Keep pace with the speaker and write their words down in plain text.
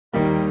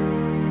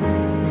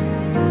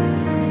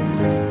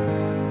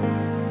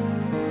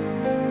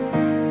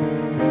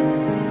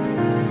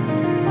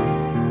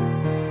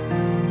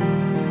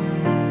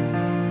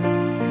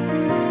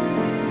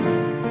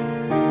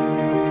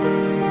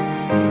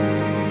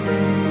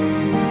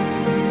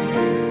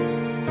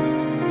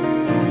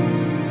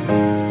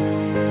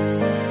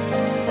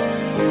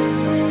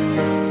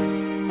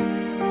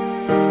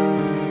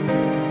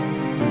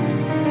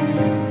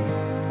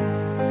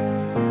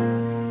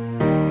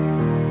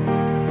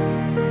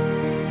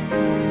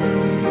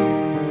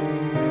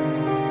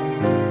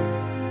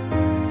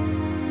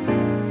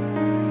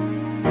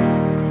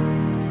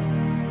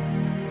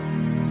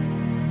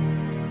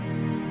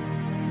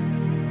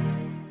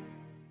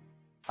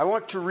I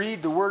want to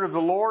read the word of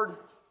the Lord.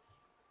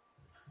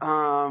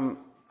 1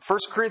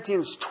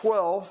 Corinthians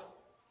 12.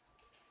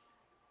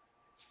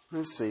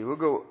 Let's see. We'll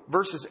go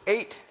verses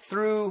 8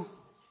 through...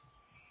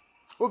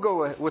 We'll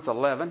go with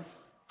 11.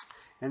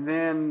 And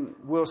then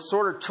we'll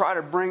sort of try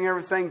to bring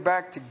everything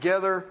back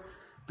together,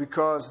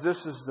 because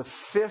this is the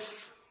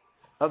 5th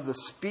of the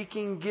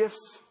speaking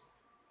gifts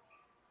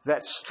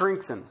that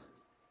strengthen,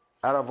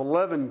 out of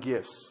 11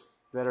 gifts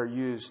that are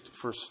used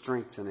for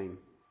strengthening.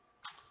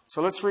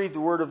 So let's read the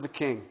word of the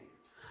King.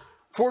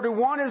 For to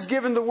one is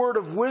given the word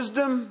of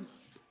wisdom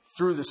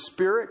through the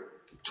Spirit,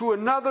 to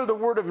another the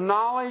word of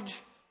knowledge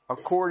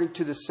according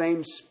to the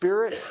same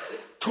Spirit,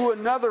 to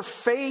another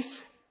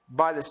faith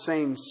by the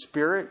same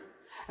Spirit,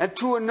 and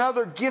to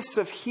another gifts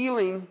of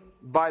healing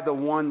by the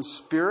one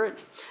Spirit,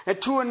 and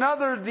to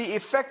another the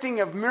effecting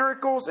of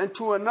miracles, and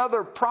to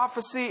another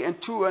prophecy, and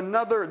to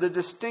another the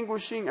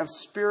distinguishing of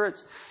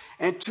spirits,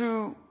 and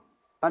to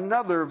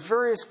another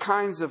various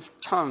kinds of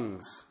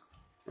tongues,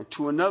 and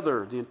to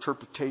another the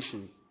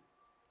interpretation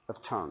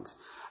of tongues.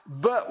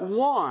 But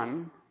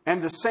one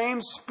and the same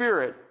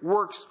Spirit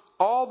works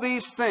all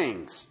these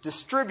things,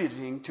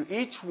 distributing to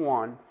each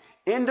one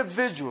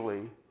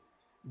individually,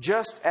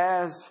 just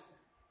as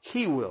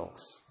He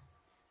wills.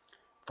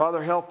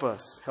 Father, help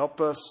us. Help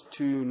us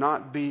to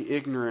not be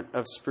ignorant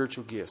of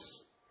spiritual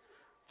gifts.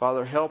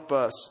 Father, help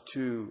us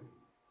to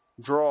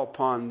draw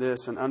upon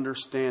this and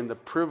understand the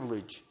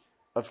privilege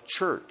of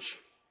church,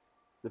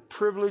 the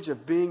privilege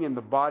of being in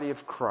the body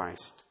of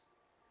Christ.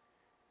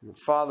 And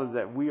Father,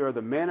 that we are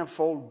the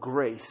manifold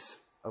grace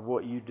of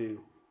what you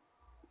do.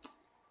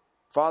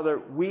 Father,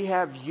 we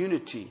have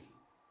unity.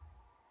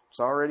 It's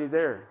already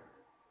there,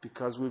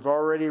 because we've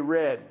already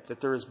read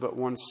that there is but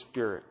one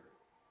Spirit.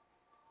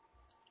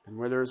 And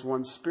where there is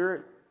one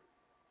Spirit,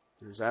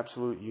 there is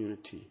absolute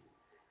unity.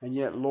 And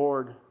yet,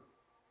 Lord,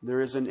 there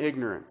is an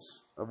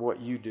ignorance of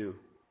what you do.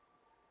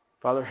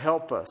 Father,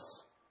 help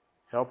us.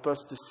 Help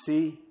us to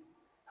see.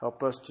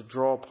 Help us to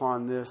draw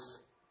upon this.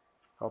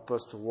 Help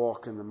us to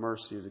walk in the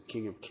mercy of the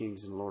King of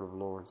Kings and Lord of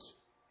Lords.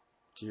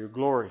 To your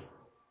glory.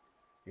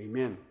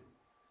 Amen.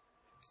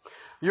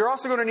 You're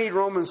also going to need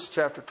Romans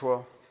chapter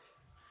 12.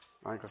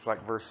 I think it's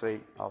like verse 8.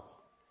 I'll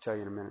tell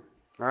you in a minute.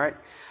 All right?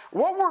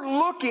 What we're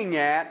looking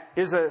at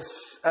is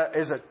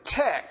a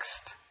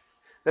text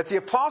that the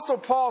Apostle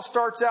Paul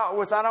starts out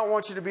with. I don't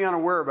want you to be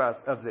unaware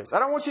of this. I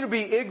don't want you to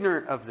be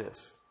ignorant of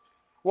this.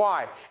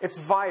 Why? It's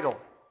vital.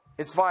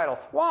 It's vital.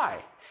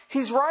 Why?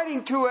 He's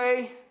writing to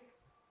a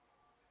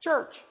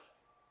church.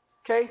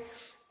 Okay?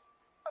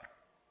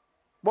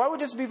 Why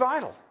would this be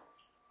vital?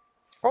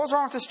 What was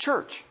wrong with this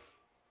church?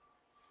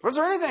 Was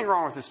there anything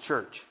wrong with this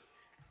church?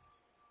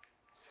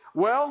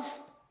 Well,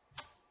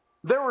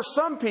 there were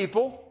some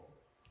people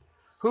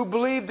who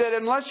believed that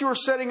unless you were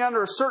sitting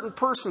under a certain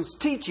person's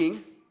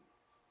teaching,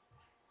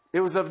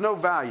 it was of no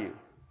value.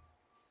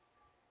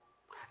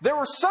 There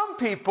were some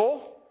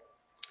people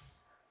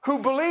who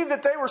believed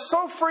that they were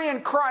so free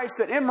in Christ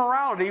that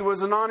immorality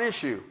was a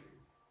non-issue.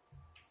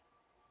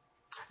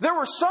 There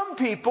were some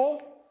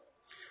people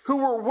who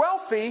were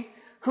wealthy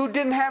who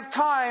didn't have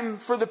time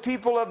for the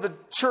people of the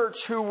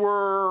church who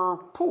were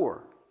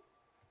poor.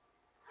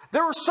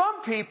 There were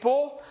some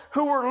people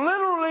who were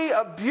literally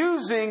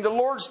abusing the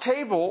Lord's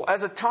table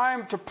as a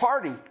time to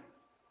party.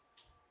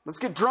 Let's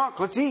get drunk.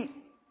 Let's eat.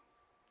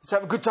 Let's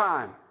have a good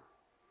time.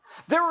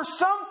 There were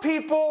some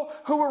people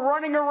who were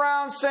running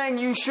around saying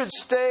you should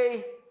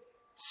stay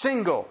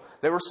single.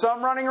 There were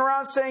some running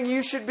around saying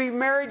you should be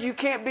married. You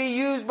can't be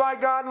used by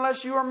God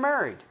unless you are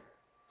married.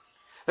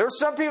 There were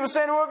some people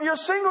saying, well, if you're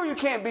single, you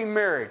can't be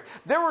married.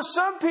 There were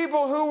some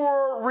people who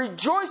were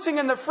rejoicing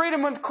in the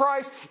freedom of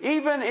Christ,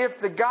 even if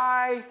the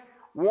guy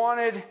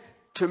wanted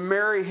to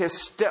marry his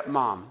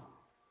stepmom.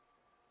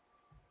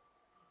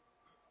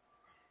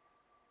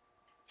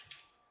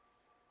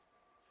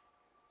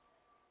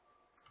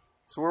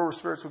 So where were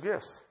spiritual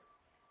gifts?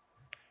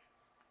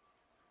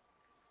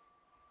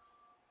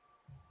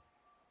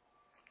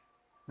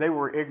 They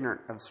were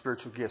ignorant of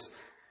spiritual gifts.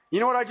 You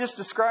know what I just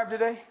described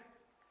today?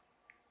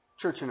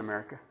 Church in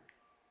America.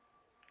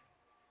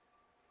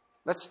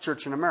 That's the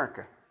church in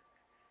America.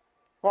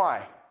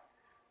 Why?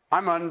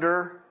 I'm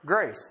under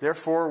grace.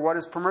 Therefore, what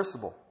is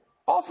permissible?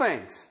 All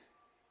things.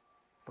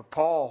 But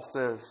Paul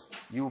says,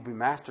 you will be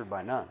mastered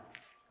by none.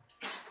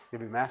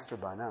 You'll be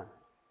mastered by none.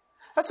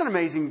 That's an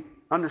amazing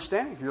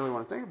understanding if you really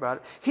want to think about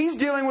it. He's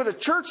dealing with a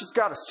church that's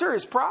got a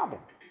serious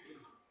problem.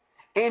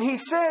 And he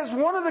says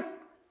one of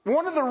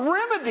the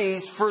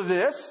remedies for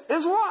this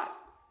is what?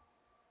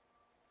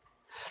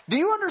 Do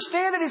you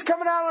understand that he's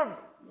coming out of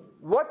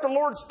what the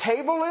Lord's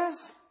table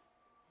is?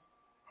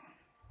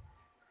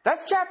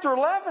 That's chapter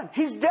 11.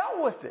 He's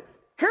dealt with it.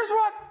 Here's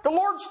what the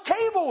Lord's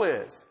table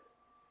is.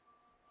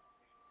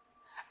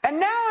 And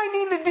now I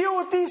need to deal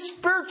with these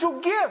spiritual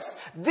gifts,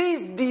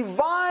 these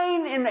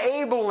divine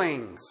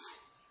enablings.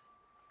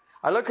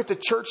 I look at the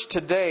church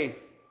today.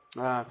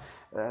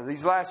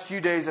 These last few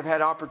days I've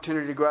had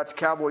opportunity to go out to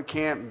cowboy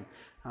camp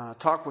and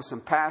talk with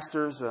some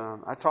pastors.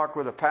 I talked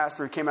with a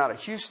pastor who came out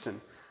of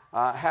Houston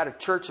had a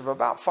church of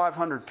about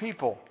 500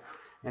 people,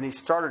 and he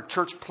started a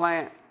church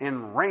plant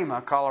in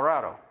Rama,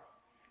 Colorado.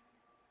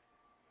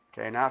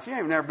 Okay, now if you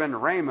ain't never been to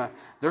Rama,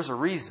 there's a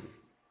reason.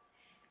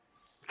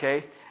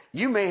 Okay,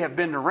 you may have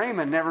been to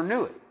Rama and never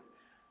knew it.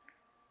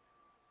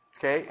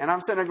 Okay, and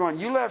I'm sitting there going,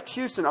 you left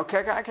Houston.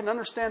 Okay, I can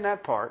understand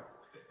that part.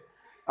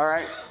 All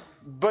right,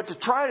 but to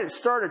try to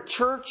start a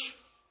church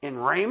in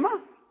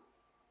Rama?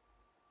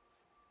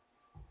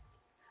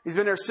 He's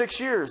been there 6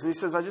 years, and he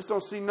says, I just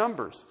don't see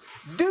numbers.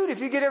 Dude,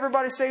 if you get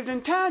everybody saved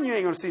in town, you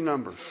ain't going to see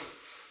numbers.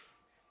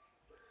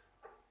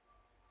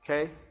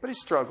 Okay, but he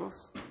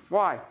struggles.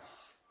 Why?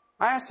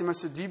 I asked him, I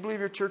said, do you believe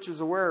your church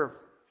is aware of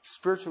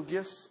spiritual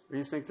gifts, or do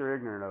you think they're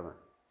ignorant of it?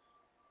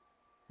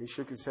 He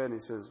shook his head and he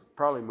says,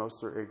 probably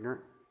most are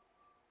ignorant.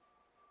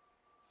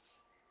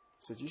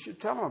 He said, you should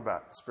tell them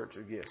about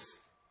spiritual gifts.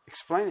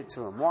 Explain it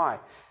to them. Why?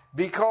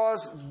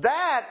 Because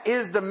that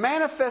is the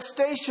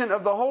manifestation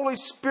of the Holy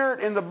Spirit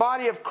in the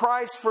body of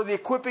Christ for the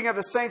equipping of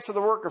the saints for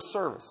the work of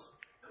service.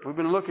 We've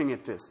been looking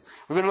at this.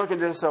 We've been looking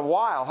at this a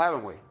while,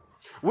 haven't we?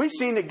 We've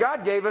seen that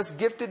God gave us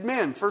gifted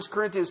men. 1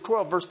 Corinthians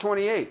 12, verse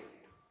 28.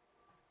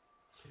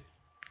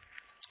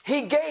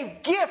 He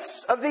gave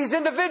gifts of these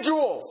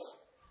individuals.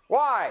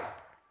 Why?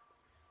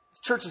 The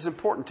church is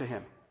important to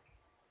him.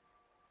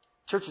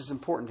 Church is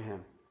important to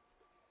him.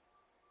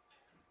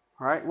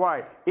 All right?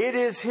 Why? It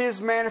is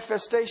his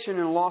manifestation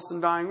in a lost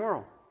and dying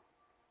world.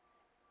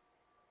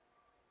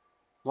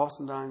 Lost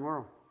and dying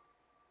world.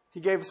 He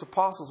gave us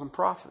apostles and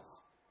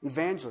prophets,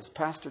 evangelists,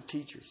 pastor,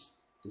 teachers,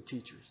 and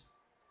teachers.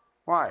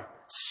 Why?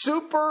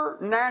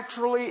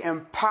 Supernaturally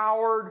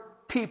empowered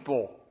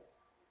people.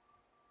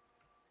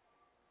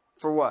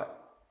 For what?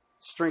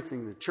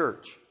 Strengthening the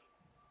church.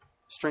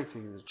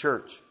 Strengthening the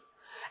church.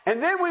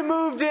 And then we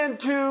moved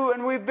into,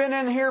 and we've been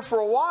in here for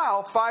a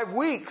while, 5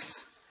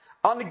 weeks,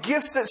 on the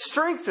gifts that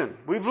strengthen.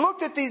 We've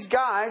looked at these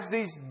guys,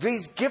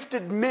 these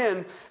gifted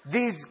men,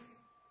 these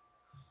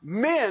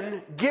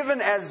men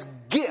given as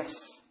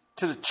gifts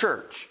to the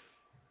church.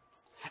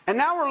 And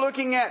now we're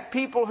looking at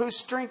people who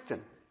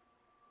strengthen.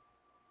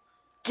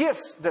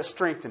 Gifts that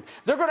strengthen.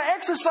 They're going to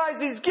exercise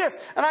these gifts.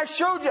 And I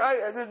showed you,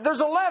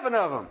 there's 11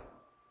 of them.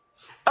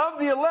 Of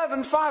the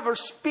 11, 5 are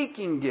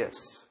speaking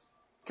gifts.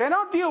 Okay, and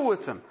I'll deal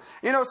with them.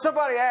 You know,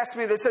 somebody asked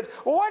me, they said,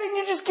 well, why didn't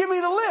you just give me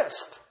the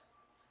list?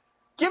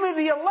 Give me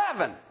the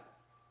 11.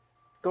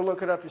 Go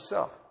look it up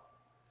yourself.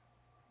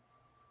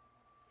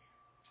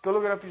 Go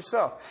look it up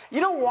yourself.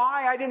 You know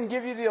why I didn't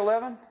give you the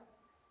 11?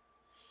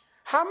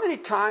 How many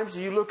times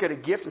do you look at a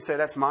gift and say,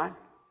 that's mine?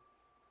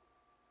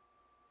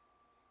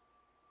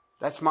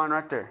 That's mine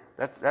right there.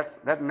 That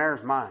and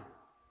there's mine.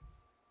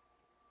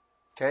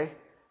 Okay?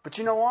 But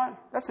you know what?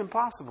 That's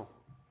impossible.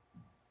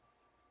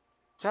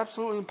 It's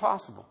absolutely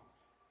impossible.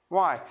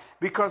 Why?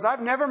 Because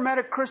I've never met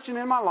a Christian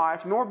in my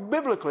life, nor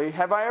biblically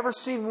have I ever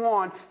seen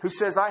one who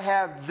says, I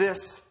have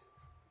this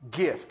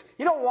gift.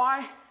 You know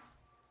why?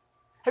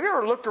 Have you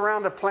ever looked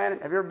around the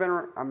planet? Have you ever been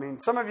around? I mean,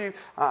 some of you,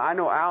 I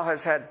know Al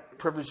has had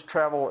privilege to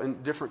travel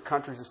in different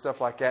countries and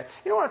stuff like that.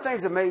 You know one of the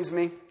things that amazed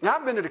me? Now,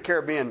 I've been to the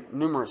Caribbean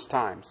numerous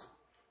times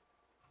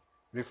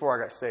before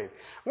I got saved.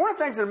 One of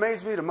the things that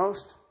amazed me the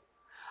most,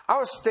 I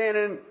was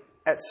standing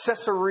at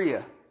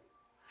Caesarea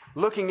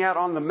looking out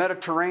on the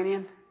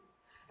Mediterranean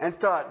and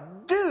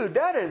thought, dude,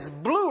 that is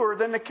bluer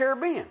than the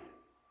Caribbean.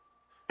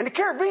 And the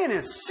Caribbean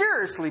is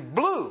seriously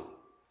blue.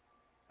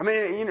 I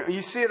mean, you know,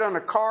 you see it on the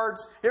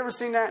cards. You ever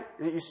seen that?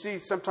 You see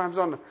sometimes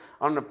on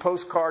the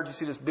postcards, you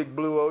see this big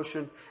blue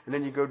ocean, and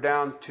then you go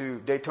down to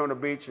Daytona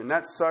Beach, and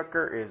that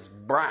sucker is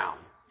brown.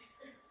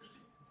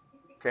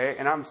 Okay,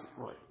 and I'm,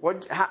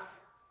 when'd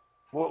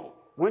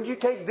you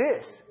take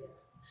this?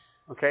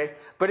 Okay,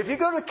 but if you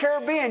go to the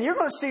Caribbean, you're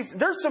going to see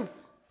there's some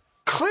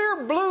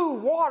clear blue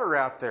water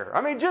out there.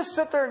 I mean, just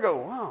sit there and go,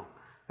 wow,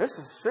 this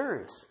is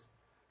serious.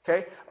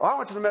 Okay, well, I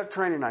went to the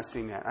Mediterranean and I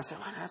seen that. I said,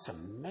 wow, that's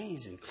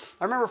amazing.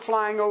 I remember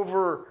flying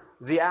over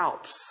the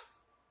Alps.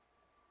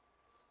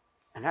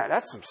 And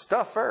that's some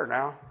stuff there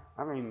now.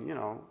 I mean, you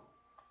know,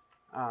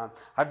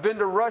 I've been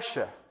to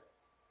Russia.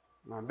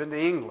 I've been to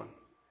England.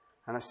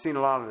 And I've seen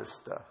a lot of this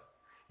stuff.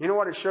 You know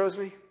what it shows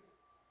me?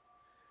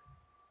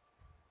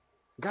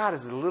 God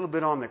is a little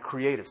bit on the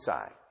creative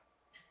side.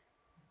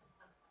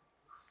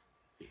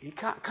 He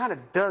kind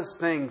of does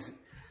things,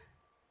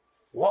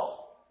 whoa.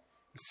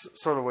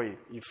 Sort of the way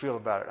you feel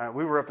about it.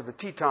 We were up at the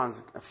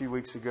Tetons a few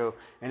weeks ago,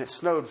 and it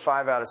snowed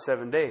 5 out of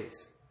 7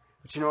 days.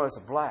 But you know, it's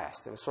a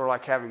blast. It was sort of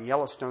like having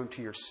Yellowstone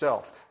to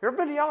yourself. You ever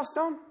been to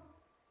Yellowstone?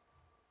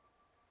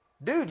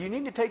 Dude, you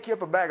need to take you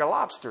up a bag of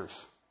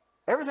lobsters.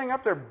 Everything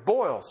up there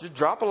boils. Just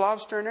drop a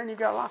lobster in there and you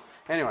got lobster.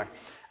 Anyway,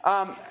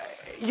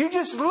 you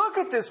just look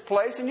at this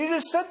place and you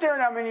just sit there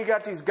and I mean, you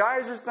got these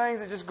geysers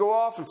things that just go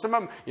off, and some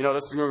of them, you know,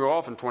 this is going to go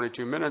off in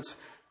 22 minutes.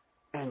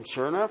 And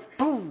sure enough,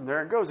 boom,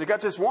 there it goes. It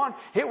got this one.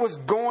 It was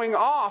going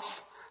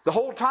off the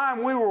whole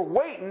time we were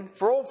waiting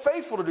for Old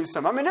Faithful to do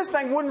something. I mean, this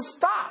thing wouldn't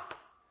stop.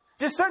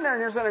 Just sitting there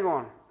and you're sitting there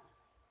going,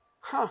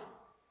 huh?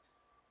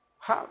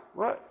 How?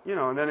 What? You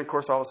know, and then, of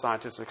course, all the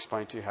scientists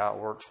explain to you how it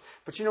works.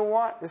 But you know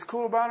what is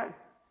cool about it?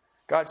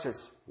 God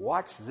says,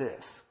 watch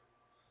this.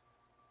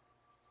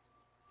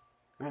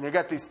 I mean, they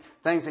got these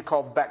things they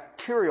call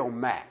bacterial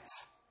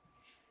mats.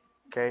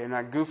 Okay, and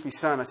my goofy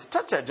son, I said,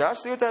 touch that, Josh,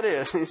 see what that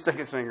is. And he stuck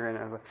his finger in it.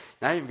 I was like,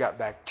 now you've got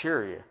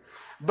bacteria.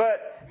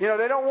 But, you know,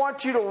 they don't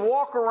want you to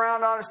walk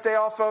around on it, stay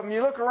off of them.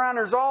 You look around,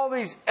 there's all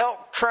these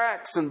elk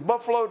tracks and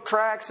buffalo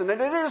tracks, and they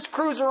just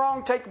cruise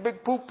along, take a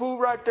big poo-poo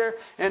right there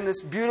in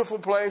this beautiful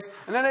place.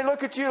 And then they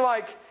look at you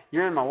like,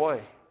 you're in my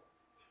way.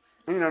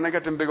 And, you know, and they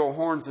got them big old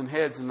horns and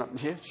heads. And,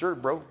 yeah, sure,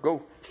 bro,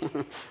 go.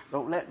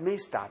 Don't let me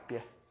stop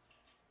you.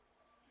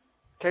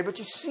 Okay, but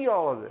you see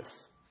all of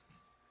this.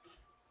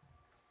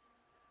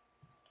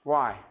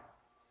 Why?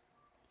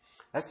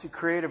 That's the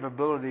creative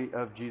ability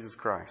of Jesus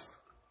Christ.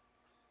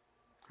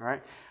 All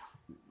right?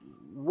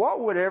 What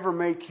would ever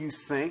make you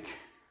think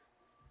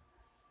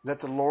that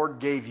the Lord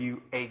gave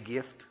you a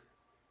gift?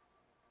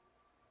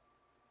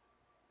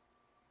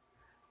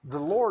 The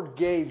Lord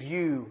gave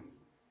you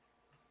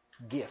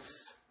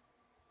gifts.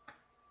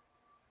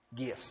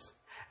 Gifts.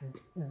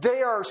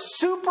 They are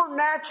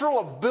supernatural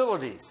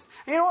abilities.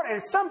 You know what?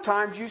 And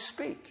sometimes you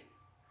speak.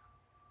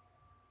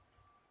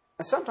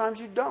 And sometimes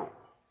you don't.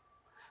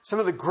 Some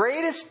of the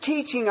greatest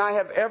teaching I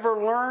have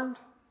ever learned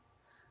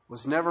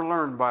was never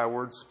learned by a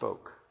word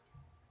spoke,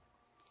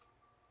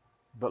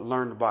 but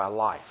learned by a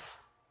life.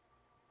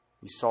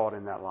 You saw it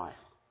in that life.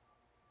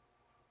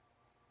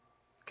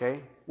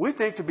 Okay? We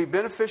think to be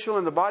beneficial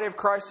in the body of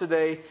Christ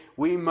today,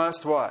 we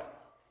must what?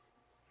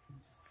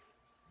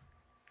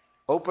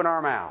 Open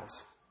our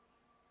mouths.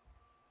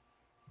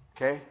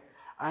 Okay?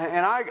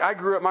 I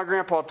grew up, my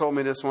grandpa told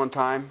me this one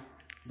time,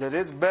 that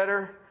it's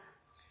better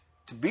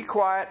to be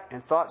quiet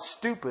and thought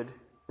stupid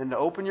than to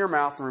open your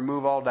mouth and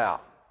remove all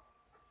doubt.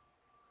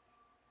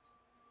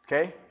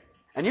 Okay?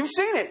 And you've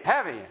seen it,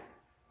 haven't you?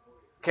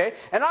 Okay?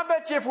 And I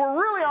bet you if we're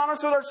really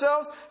honest with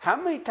ourselves, how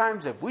many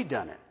times have we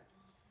done it?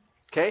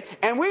 Okay?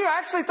 And we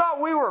actually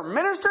thought we were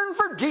ministering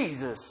for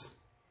Jesus.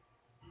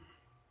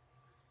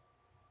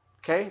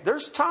 Okay?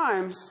 There's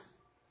times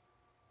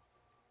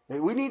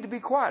that we need to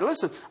be quiet.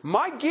 Listen,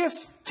 my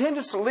gifts tend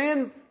to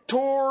lean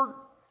toward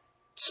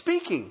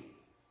speaking.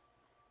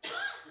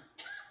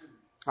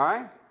 All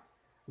right?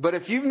 But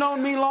if you've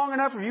known me long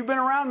enough, if you've been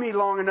around me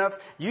long enough,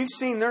 you've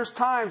seen there's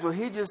times where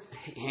he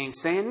ain't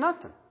saying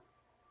nothing.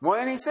 Why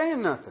ain't he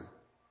saying nothing?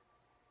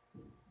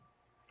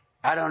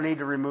 I don't need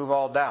to remove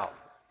all doubt.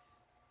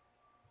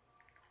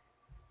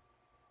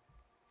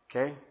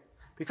 Okay?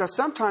 Because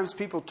sometimes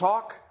people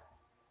talk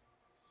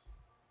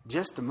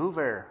just to move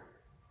air.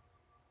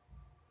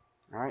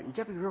 All right? You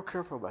got to be real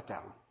careful about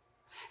that one.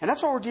 And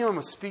that's why we're dealing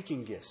with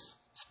speaking gifts.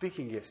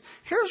 Speaking gifts.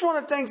 Here's one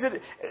of the things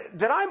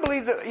that I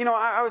believe that, you know,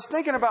 I was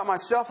thinking about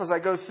myself as I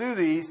go through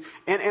these,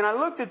 and I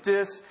looked at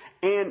this,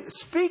 and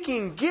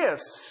speaking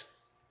gifts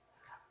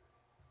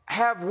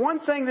have one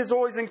thing that's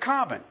always in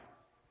common.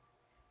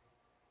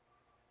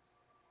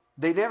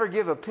 They never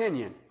give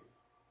opinion.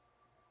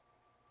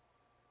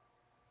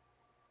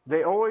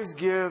 They always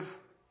give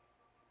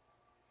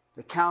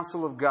the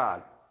counsel of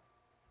God.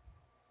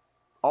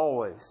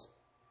 Always.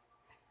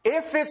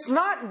 If it's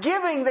not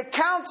giving the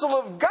counsel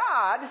of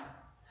God,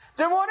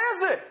 then what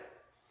is it?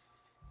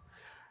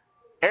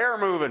 Air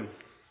moving.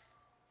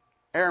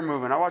 Air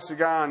moving. I watched a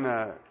guy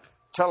on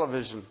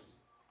television.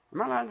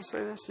 Am I allowed to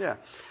say this? Yeah.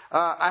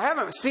 I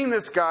haven't seen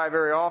this guy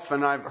very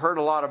often. I've heard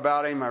a lot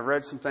about him. I've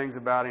read some things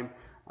about him.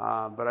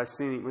 But I've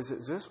seen him. Was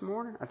it this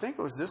morning? I think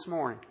it was this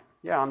morning.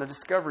 Yeah, on the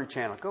Discovery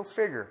Channel. Go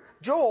figure.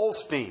 Joel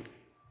Osteen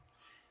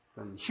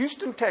from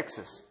Houston,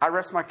 Texas. I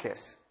rest my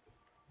case.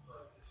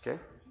 Okay?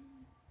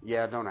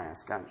 Yeah, don't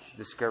ask. I'm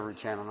Discovery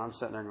Channel, and I'm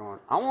sitting there going,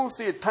 I want to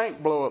see a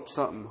tank blow up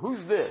something.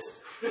 Who's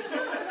this?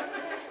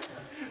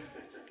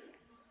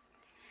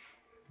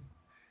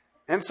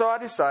 And so I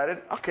decided,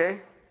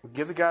 okay,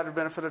 give the guy the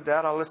benefit of the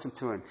doubt. I'll listen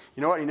to him.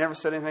 You know what? He never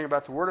said anything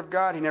about the Word of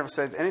God. He never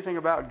said anything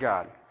about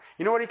God.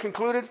 You know what he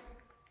concluded?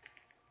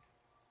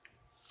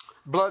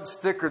 Blood's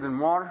thicker than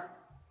water,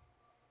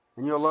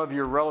 and you'll love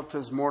your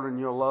relatives more than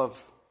you'll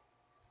love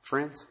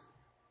friends.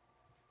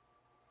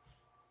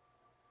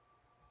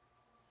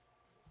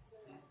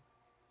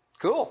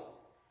 Cool.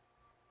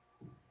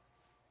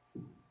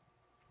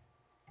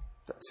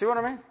 See what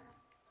I mean?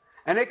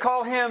 And they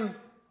call him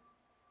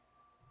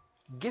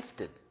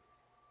gifted.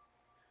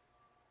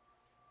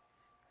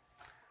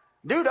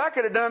 Dude, I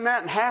could have done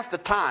that in half the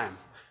time.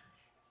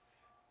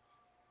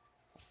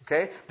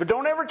 Okay? But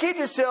don't ever kid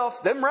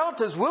yourself. Them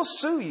relatives will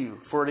sue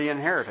you for the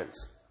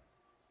inheritance.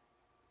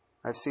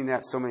 I've seen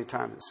that so many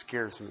times it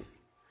scares me.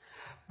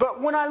 But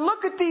when I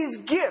look at these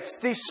gifts,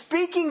 these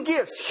speaking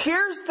gifts,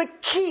 here's the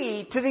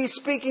key to these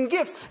speaking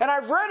gifts. And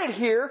I've read it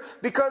here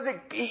because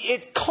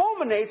it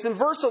culminates in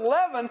verse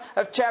 11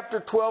 of chapter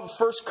 12 of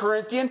 1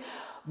 Corinthians.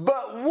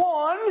 But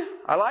one,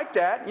 I like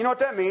that. You know what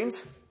that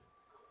means?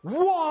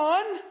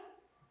 One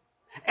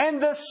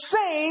and the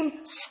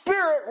same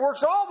Spirit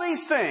works all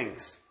these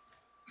things.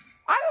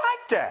 I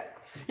like that.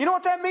 You know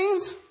what that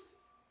means?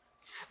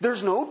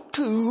 There's no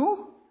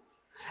two.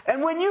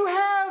 And when you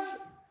have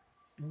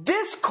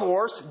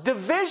discourse,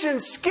 division,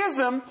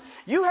 schism,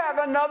 you have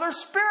another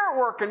spirit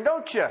working,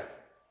 don't you?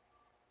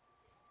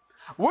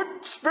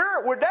 What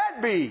spirit would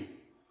that be?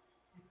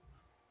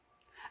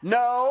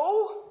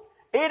 No,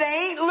 it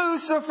ain't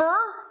Lucifer.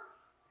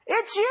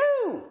 It's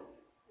you.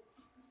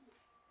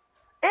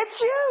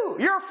 It's you.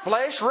 Your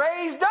flesh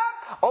raised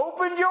up,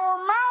 opened your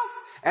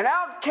mouth, and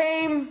out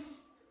came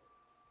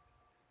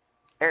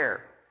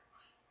air.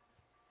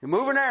 You're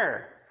moving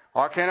air.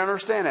 Oh, I can't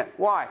understand it.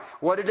 Why?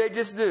 What did they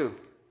just do?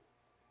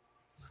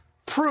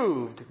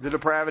 Proved the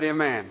depravity of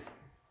man.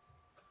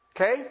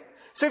 Okay?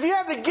 So if you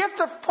have the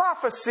gift of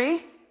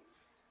prophecy,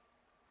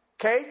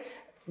 okay,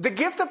 the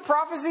gift of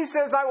prophecy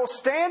says, I will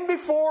stand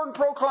before and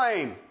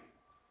proclaim.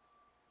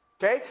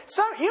 Okay?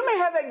 You may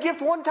have that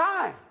gift one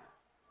time.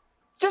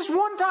 Just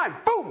one time.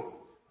 Boom!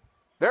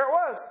 There it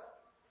was.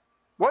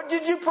 What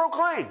did you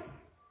proclaim?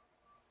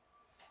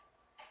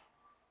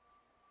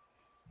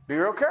 Be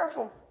real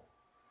careful.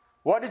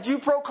 What did you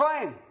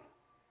proclaim?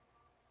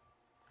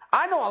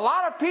 I know a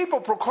lot of people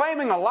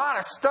proclaiming a lot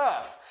of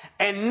stuff,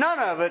 and none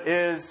of it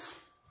is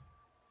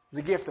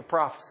the gift of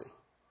prophecy.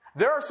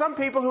 There are some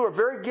people who are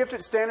very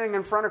gifted standing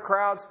in front of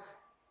crowds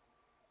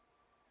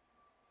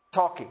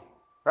talking,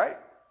 right?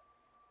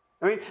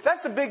 I mean,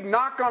 that's the big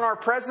knock on our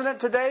president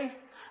today.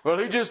 Well,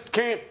 he just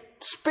can't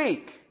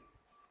speak.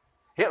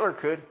 Hitler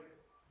could.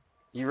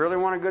 You really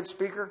want a good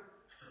speaker?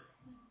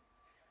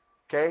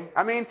 Okay?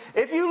 I mean,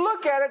 if you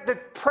look at it, the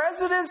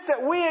presidents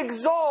that we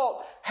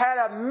exalt had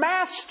a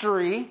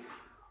mastery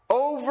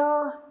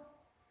over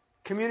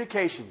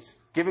communications,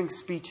 giving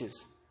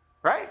speeches.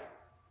 Right?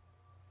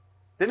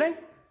 Didn't they?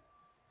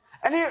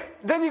 And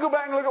then you go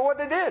back and look at what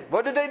they did.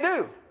 What did they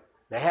do?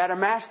 They had a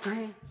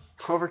mastery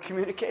over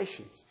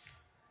communications.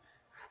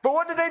 But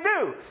what did they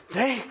do?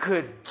 They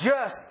could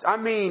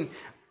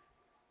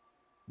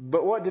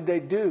but what did they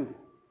do?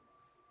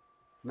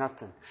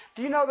 Nothing.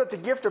 Do you know that the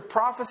gift of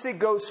prophecy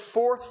goes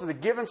forth for the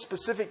given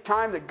specific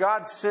time that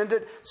God sent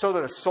it so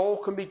that a soul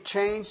can be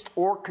changed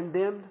or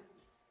condemned?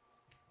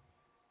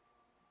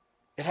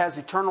 It has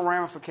eternal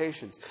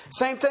ramifications.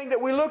 Same thing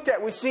that we looked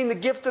at. We've seen the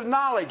gift of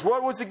knowledge.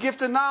 What was the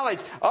gift of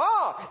knowledge?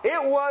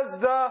 It was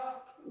the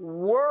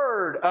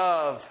word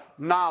of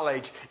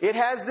knowledge. It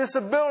has this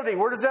ability.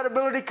 Where does that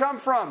ability come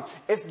from?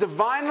 It's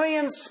divinely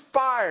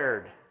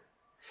inspired.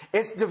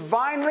 It's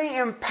divinely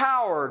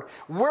empowered.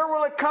 Where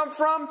will it come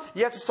from?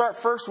 You have to start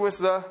first with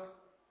the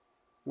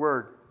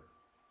word.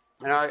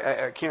 And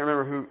I can't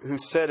remember who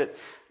said it,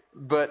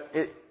 but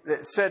it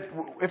said,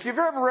 if you've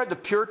ever read the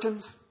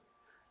Puritans,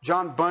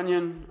 John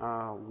Bunyan,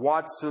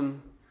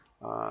 Watson,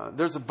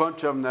 there's a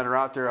bunch of them that are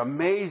out there,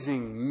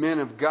 amazing men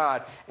of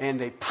God, and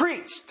they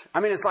preached. I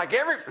mean, it's like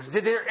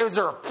was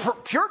there a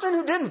Puritan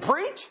who didn't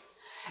preach?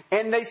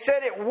 And they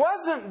said it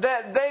wasn't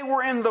that they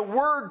were in the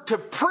Word to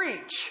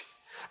preach,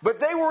 but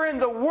they were in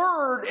the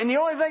Word, and the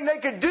only thing they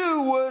could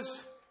do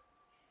was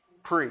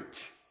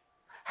preach.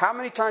 How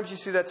many times do you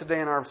see that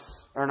today in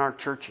our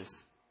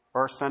churches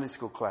or our Sunday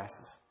school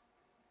classes?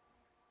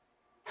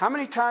 How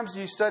many times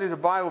do you study the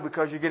Bible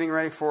because you're getting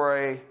ready for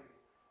a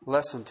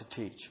lesson to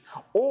teach?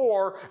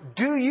 Or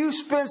do you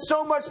spend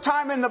so much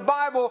time in the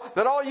Bible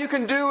that all you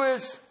can do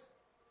is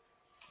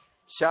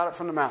shout it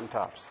from the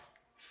mountaintops?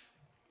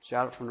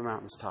 Shout it from the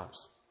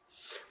mountaintops.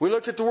 We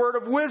looked at the word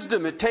of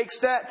wisdom. It takes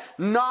that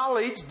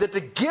knowledge that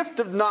the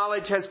gift of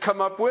knowledge has come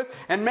up with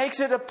and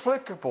makes it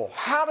applicable.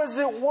 How does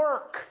it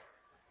work?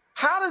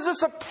 How does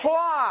this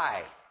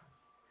apply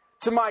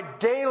to my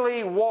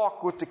daily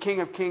walk with the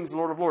King of Kings,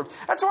 Lord of Lords?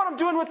 That's what I'm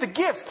doing with the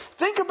gifts.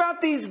 Think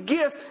about these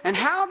gifts and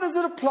how does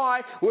it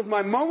apply with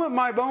my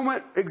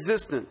moment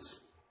existence?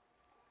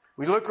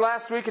 We looked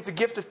last week at the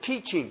gift of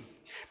teaching,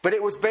 but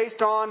it was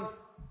based on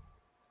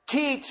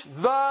teach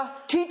the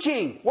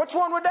teaching. Which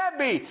one would that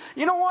be?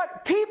 You know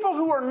what? People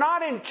who are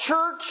not in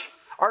church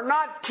are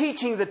not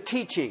teaching the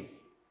teaching.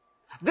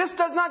 This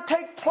does not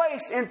take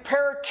place in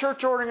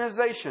parachurch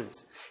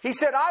organizations. He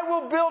said, I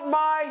will build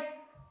my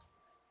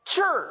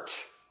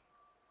church.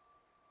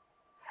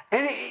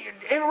 And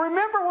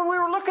remember when we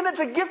were looking at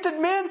the gifted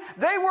men,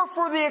 they were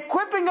for the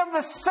equipping of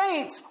the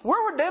saints.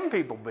 Where would them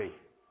people be?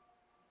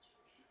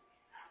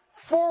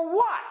 For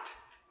what?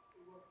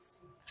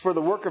 For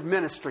the work of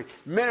ministry.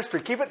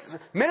 Ministry, keep it.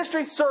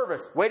 Ministry,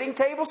 service. Waiting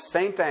tables,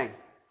 same thing.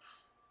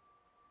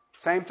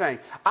 Same thing.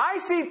 I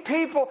see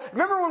people,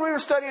 remember when we were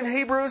studying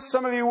Hebrews,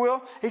 some of you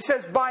will, he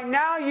says, by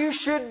now you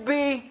should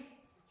be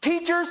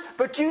teachers,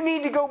 but you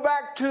need to go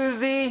back to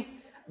the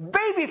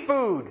baby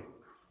food.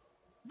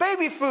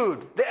 Baby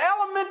food. The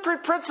elementary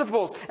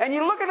principles. And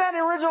you look at that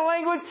in original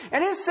language,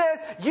 and it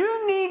says,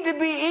 you need to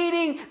be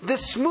eating the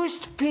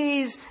smooshed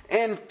peas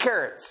and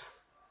carrots.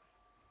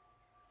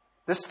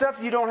 The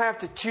stuff you don't have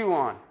to chew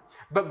on.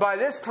 But by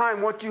this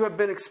time, what you have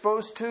been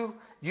exposed to,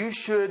 you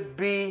should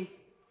be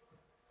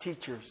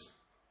teachers.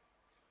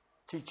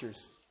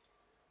 Teachers.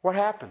 What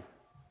happened?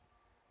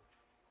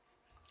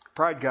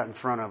 Pride got in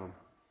front of them.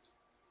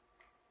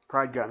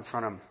 Pride got in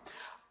front of them.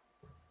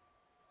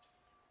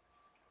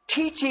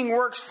 Teaching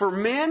works for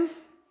men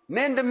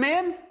to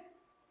men.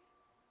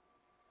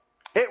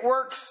 It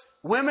works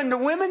women to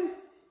women.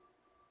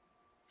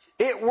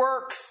 It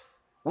works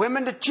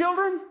women to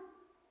children.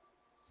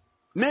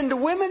 Men to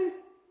women.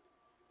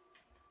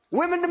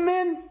 Women to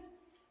men.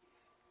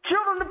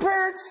 children to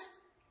parents.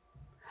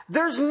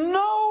 There's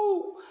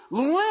no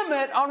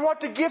limit on what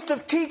the gift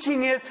of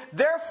teaching is.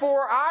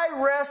 Therefore,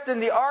 I rest in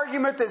the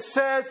argument that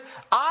says,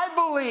 I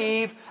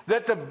believe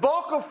that the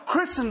bulk of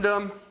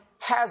Christendom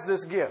has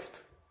this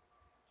gift.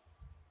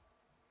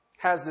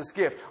 Has this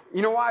gift.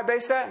 You know why I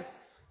base that?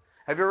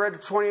 Have you read the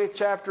 28th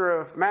chapter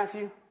of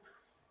Matthew?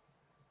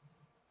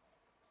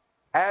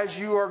 As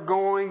you are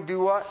going, do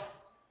what?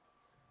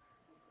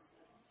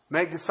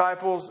 Make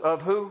disciples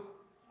of who?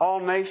 All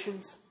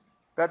nations.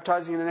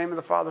 Baptizing in the name of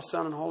the Father,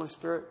 Son, and Holy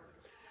Spirit.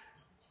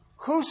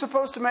 Who's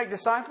supposed to make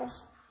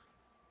disciples?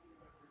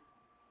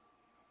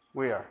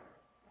 We are.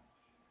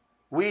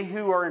 We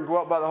who are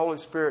indwelt by the Holy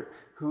Spirit,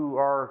 who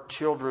are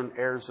children,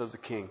 heirs of the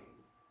King.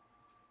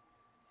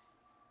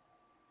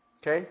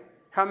 Okay?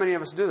 How many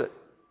of us do that?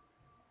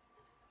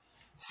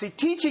 See,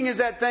 teaching is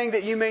that thing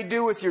that you may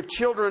do with your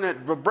children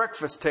at the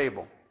breakfast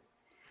table.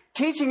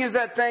 Teaching is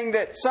that thing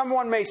that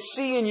someone may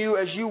see in you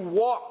as you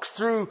walk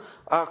through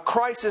a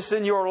crisis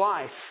in your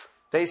life.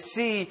 They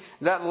see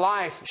that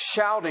life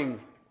shouting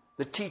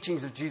the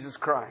teachings of Jesus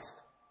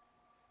Christ.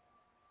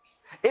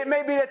 It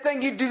may be that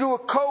thing you do to a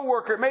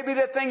coworker. It may be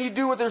that thing you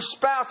do with your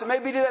spouse. It may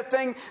be that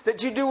thing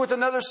that you do with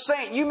another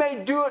saint. You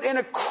may do it in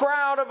a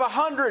crowd of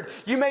 100.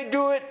 You may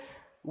do it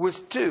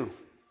with 2.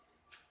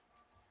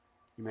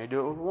 You may do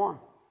it with 1.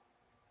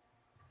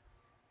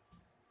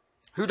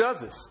 Who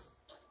does this?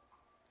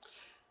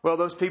 Well,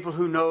 those people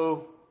who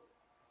know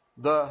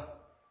the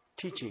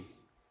teaching.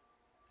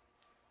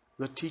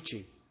 The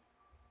teaching.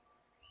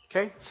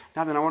 Okay?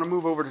 Now then, I want to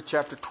move over to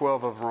chapter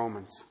 12 of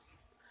Romans.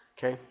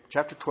 Okay?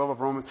 Chapter 12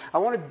 of Romans. I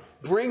want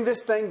to bring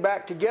this thing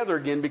back together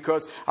again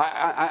because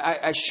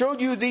I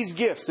showed you these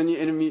gifts. And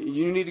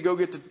you need to go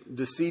get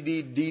the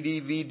CD,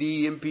 DD,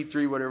 VD,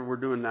 MP3, whatever we're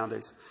doing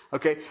nowadays.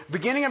 Okay?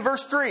 Beginning in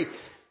verse 3.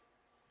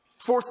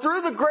 For through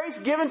the grace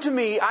given to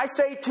me, I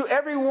say to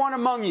everyone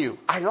among you.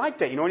 I like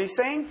that. You know what he's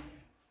saying?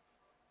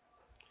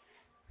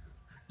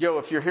 Yo,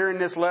 if you're hearing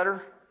this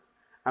letter,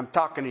 I'm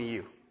talking to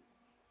you.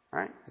 All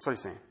right? That's what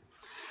he's saying.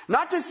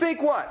 Not to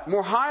think what?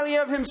 More highly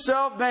of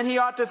himself than he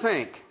ought to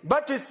think.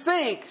 But to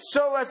think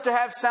so as to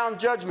have sound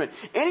judgment.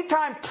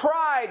 Anytime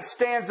pride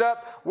stands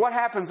up, what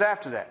happens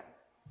after that?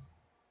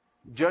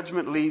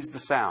 Judgment leaves the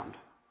sound.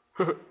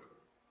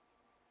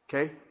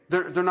 Okay?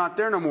 They're not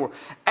there no more.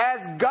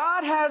 As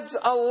God has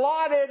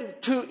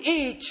allotted to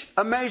each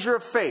a measure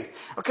of faith.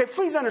 Okay,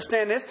 please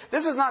understand this.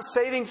 This is not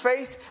saving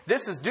faith.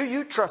 This is, do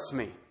you trust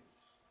me?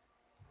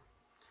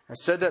 I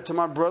said that to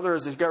my brother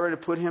as he got ready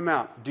to put him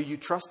out. Do you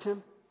trust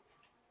him?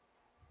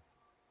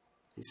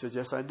 He said,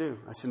 yes, I do.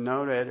 I said,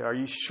 no, Dad, are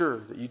you sure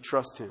that you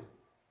trust him?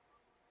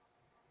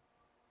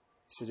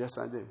 He said, yes,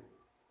 I do.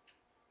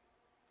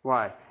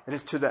 Why? It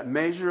is to that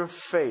measure of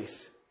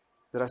faith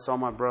that I saw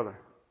my brother.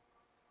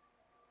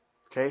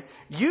 Okay?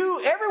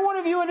 Every one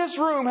of you in this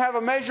room have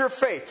a measure of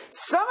faith.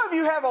 Some of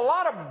you have a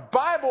lot of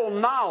Bible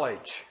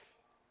knowledge.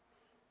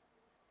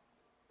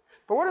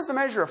 But what is the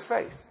measure of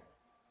faith?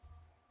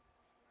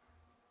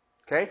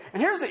 Okay?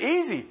 And here's the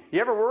easy.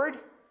 You ever worried?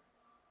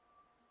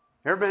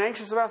 Ever been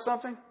anxious about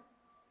something?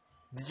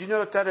 Did you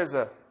know that is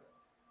a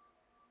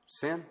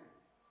sin?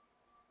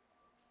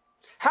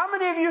 How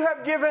many of you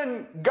have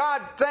given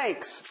God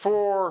thanks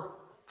for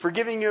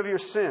forgiving you of your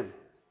sin?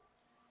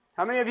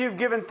 How many of you have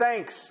given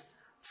thanks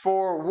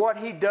for what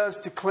He does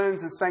to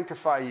cleanse and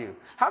sanctify you?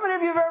 How many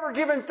of you have ever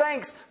given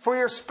thanks for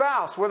your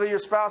spouse, whether your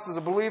spouse is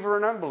a believer or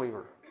an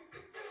unbeliever?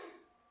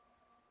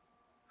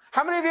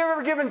 How many of you have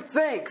ever given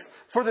thanks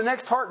for the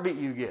next heartbeat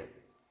you get?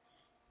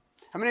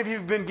 How many of you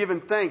have been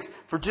given thanks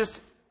for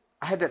just,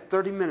 I had that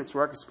 30 minutes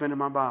where I could spend in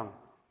my Bible?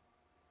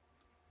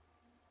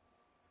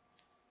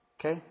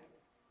 Okay?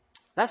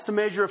 That's the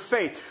measure of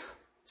faith.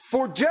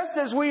 For just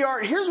as we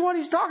are, here's what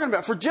he's talking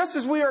about. For just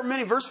as we are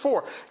many, verse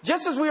 4,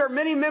 just as we are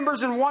many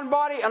members in one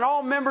body and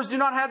all members do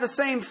not have the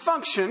same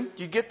function.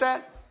 Do you get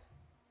that?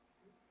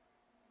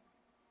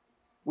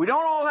 We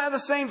don't all have the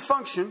same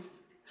function,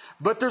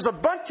 but there's a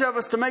bunch of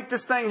us to make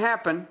this thing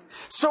happen.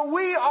 So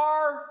we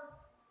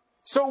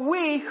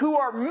who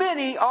are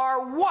many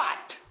are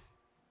what?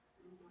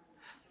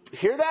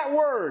 Hear that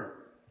word.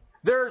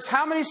 There's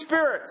how many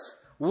spirits?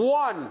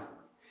 One.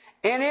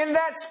 And in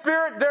that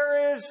spirit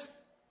there is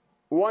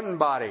one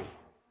body.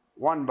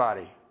 One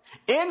body.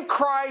 In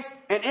Christ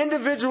and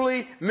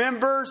individually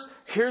members.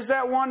 Here's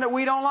that one that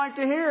we don't like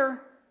to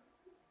hear.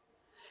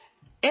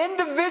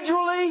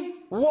 Individually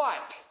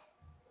what?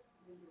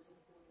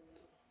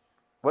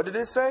 What did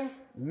it say?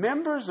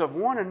 Members of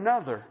one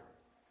another.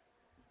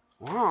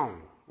 Wow.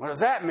 What does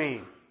that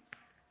mean?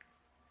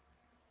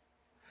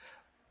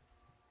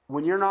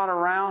 When you're not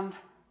around,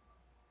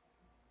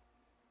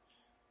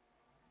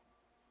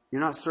 you're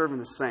not serving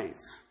the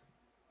saints.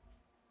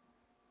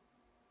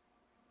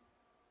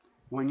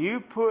 When you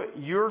put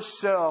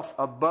yourself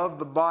above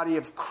the body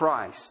of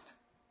Christ,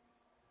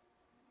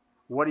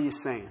 what are you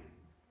saying?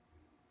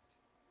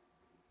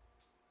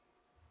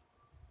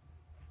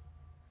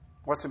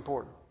 What's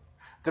important?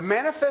 The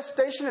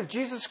manifestation of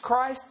Jesus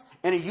Christ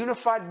in a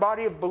unified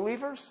body of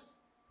believers?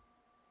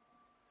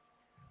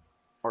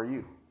 Or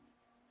you?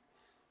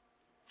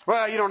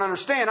 Well, you don't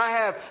understand. I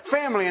have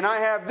family and I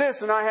have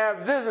this and I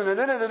have this and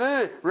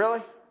da-da-da-da-da.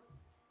 Really?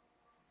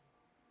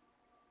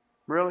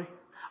 Really?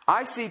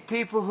 I see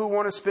people who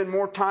want to spend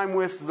more time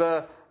with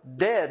the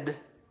dead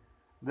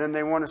than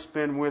they want to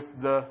spend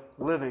with the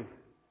living.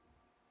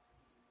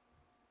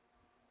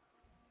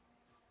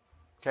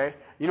 Okay?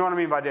 You know what I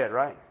mean by dead,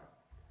 right?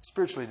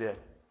 Spiritually dead.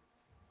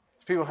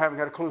 It's people who haven't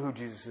got a clue who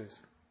Jesus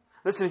is.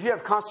 Listen, if you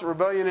have constant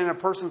rebellion in a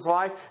person's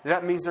life,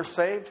 that means they're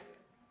saved?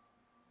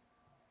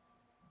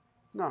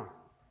 No.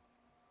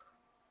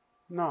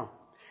 No.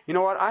 You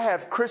know what? I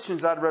have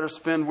Christians I'd rather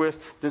spend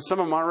with than some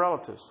of my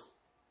relatives.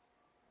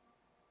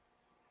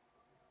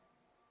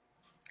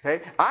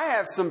 Okay? I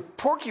have some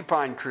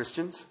porcupine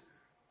Christians.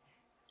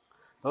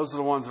 Those are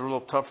the ones that are a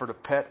little tougher to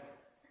pet.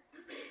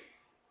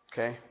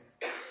 Okay?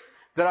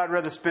 That I'd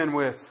rather spend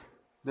with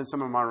than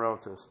some of my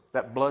relatives.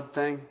 That blood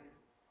thing.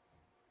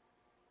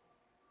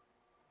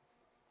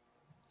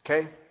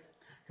 Okay?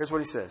 Here's what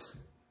he says.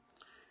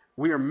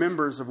 We are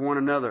members of one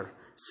another.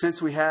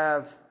 Since we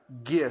have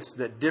gifts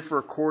that differ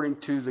according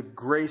to the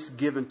grace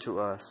given to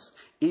us,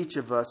 each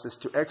of us is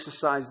to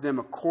exercise them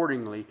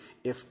accordingly.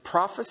 If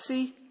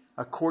prophecy,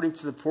 according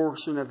to the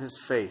portion of his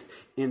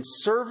faith. In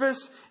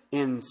service,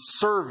 in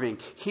serving.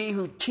 He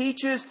who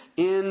teaches,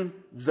 in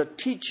the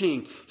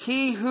teaching.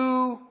 He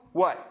who,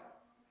 what?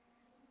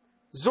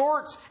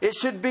 Exhorts, it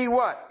should be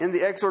what? In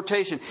the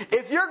exhortation.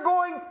 If you're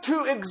going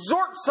to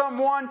exhort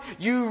someone,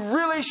 you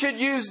really should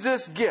use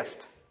this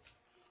gift.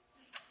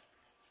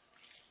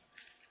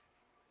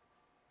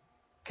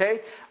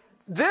 Okay?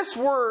 This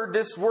word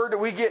that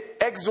we get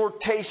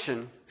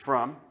exhortation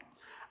from,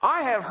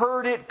 I have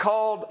heard it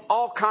called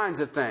all kinds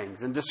of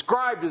things and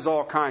described as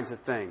all kinds of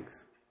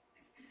things.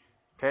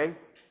 Okay?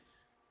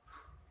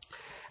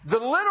 The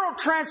literal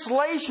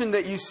translation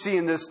that you see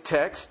in this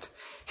text,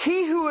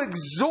 he who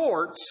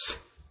exhorts,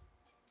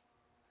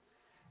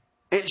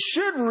 it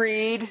should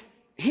read,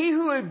 he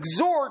who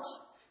exhorts,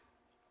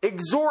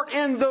 exhort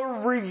in the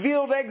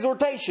revealed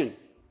exhortation.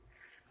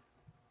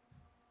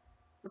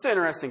 That's an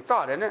interesting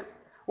thought, isn't it?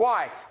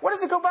 Why? What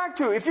does it go back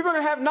to? If you're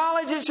going to have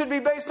knowledge, it should be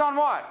based on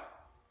what?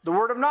 The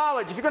word of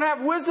knowledge. If you're going to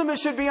have wisdom, it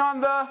should be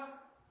on the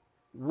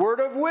word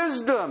of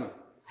wisdom.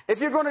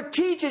 If you're going to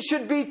teach, it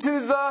should be to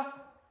the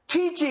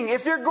teaching.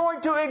 If you're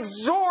going to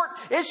exhort,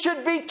 it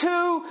should be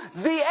to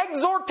the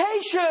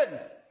exhortation.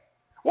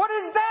 What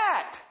is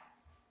that?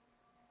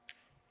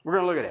 We're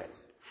going to look at it.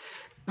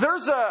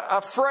 There's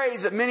a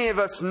phrase that many of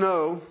us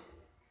know,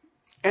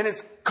 and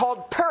it's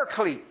called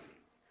paraclete.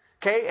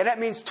 Okay, and that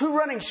means 2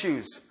 running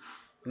shoes.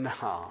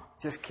 No,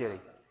 just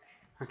kidding.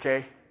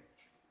 Okay,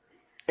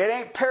 it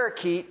ain't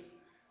parakeet.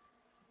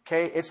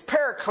 Okay, it's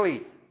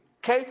paraclete.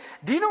 Okay,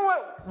 do you know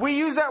what we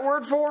use that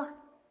word for?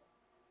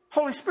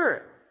 Holy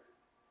Spirit.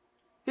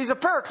 He's a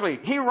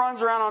paraclete. He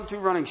runs around on 2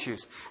 running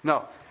shoes.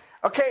 No.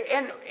 Okay,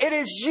 and it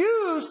is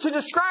used to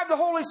describe the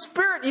Holy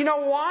Spirit. You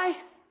know why?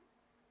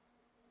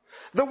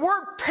 The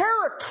word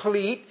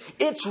paraclete,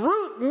 its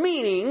root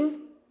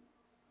meaning,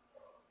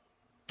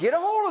 get a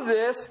hold of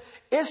this,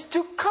 is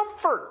to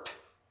comfort.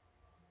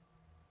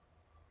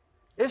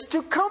 Is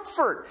to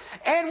comfort.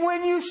 And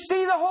when you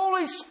see the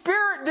Holy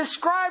Spirit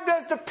described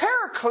as the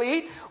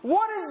paraclete,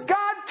 what is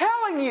God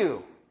telling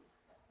you?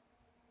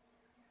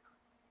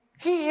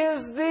 He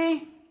is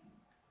the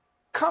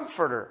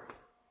comforter. I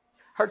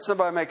heard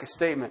somebody make a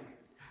statement.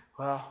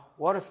 Well,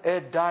 what if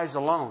Ed dies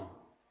alone?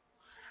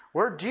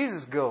 Where'd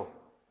Jesus go?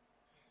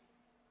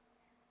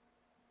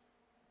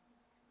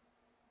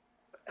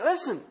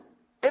 Listen,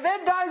 if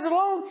Ed dies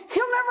alone,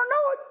 he'll never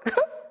know it.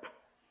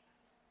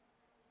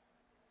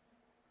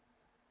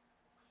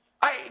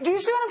 Do you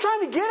see what I'm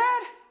trying to get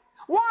at?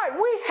 Why?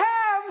 We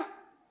have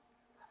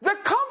the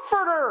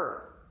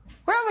Comforter.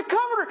 We have the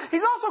Comforter.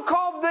 He's also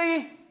called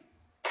the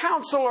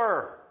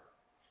Counselor.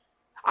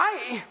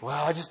 I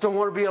just don't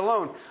want to be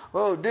alone.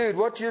 Oh, dude,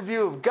 what's your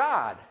view of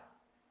God?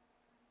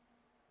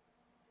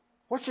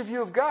 What's your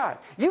view of God?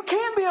 You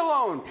can't be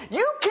alone.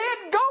 You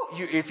can't go.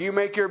 If you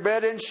make your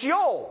bed in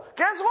Sheol,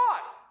 guess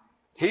what?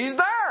 He's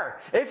there.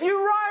 If you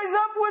rise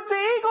up with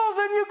the eagles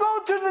and you go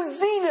to the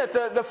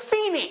zenith, the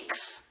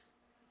phoenix,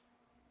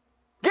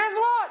 guess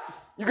what?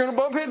 You're going to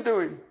bump into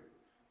him.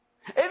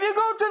 If you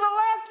go to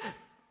the left,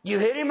 you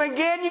hit him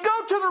again. You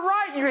go to the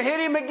right, you hit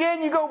him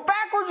again. You go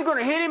backwards, you're going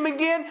to hit him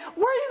again.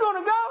 Where are you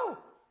going to go?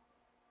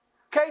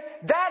 Okay?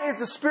 That is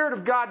the Spirit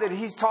of God that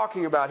he's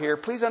talking about here.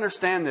 Please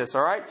understand this,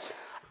 all right?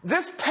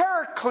 This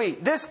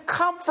paraclete, this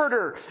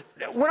comforter,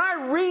 when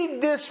I read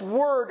this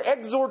word,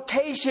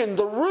 exhortation,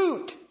 the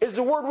root is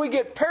the word we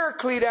get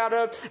paraclete out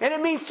of, and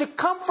it means to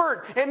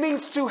comfort, it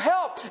means to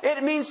help,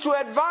 it means to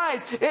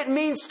advise, it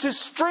means to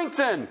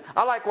strengthen.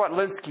 I like what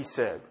Linsky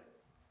said.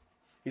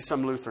 He's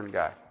some Lutheran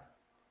guy.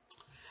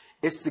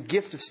 It's the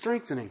gift of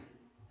strengthening.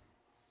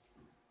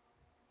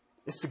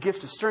 It's the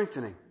gift of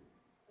strengthening.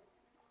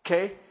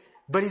 Okay?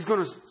 But he's going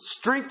to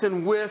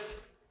strengthen with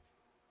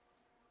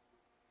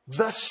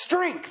the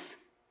strength.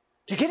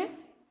 Do you get it?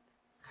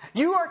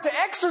 You are to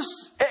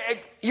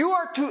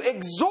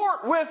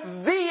exhort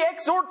with the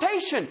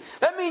exhortation.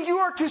 That means you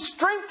are to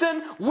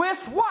strengthen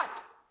with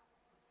what?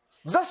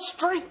 The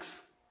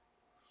strength.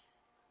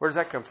 Where does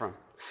that come from?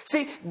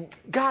 See,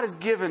 God has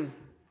given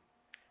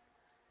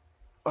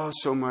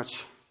so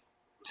much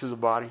to the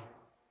body.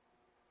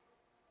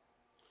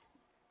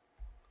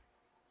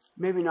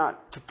 Maybe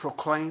not to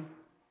proclaim.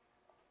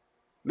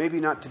 Maybe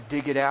not to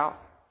dig it out.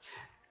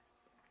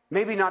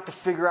 Maybe not to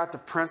figure out the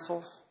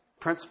principles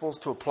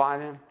to apply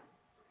them.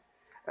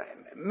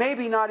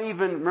 Maybe not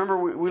even, remember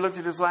we looked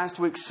at this last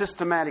week,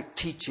 systematic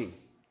teaching.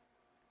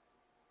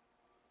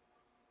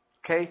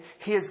 Okay?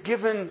 He has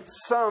given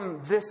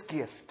some this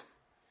gift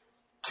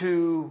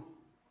to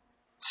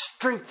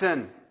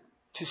strengthen.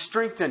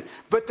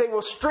 But they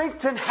will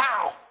strengthen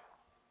how?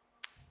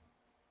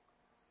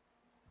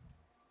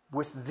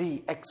 With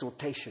the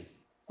exhortation.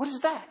 What is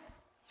that?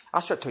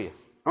 I'll show it to you.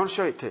 I want to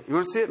show it to you. You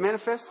want to see it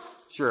manifest?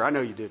 Sure, I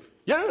know you did.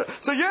 Yeah.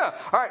 So yeah.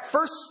 All right.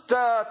 1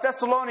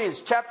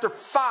 Thessalonians chapter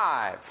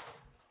 5.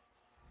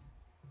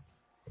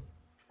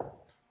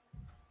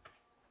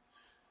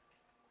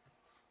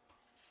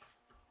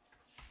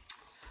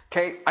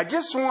 Okay, I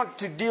just want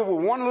to deal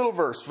with one little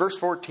verse. Verse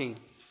 14.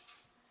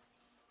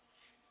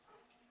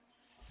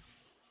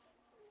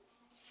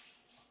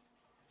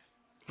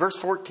 Verse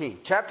 14,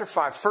 chapter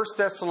 5, 1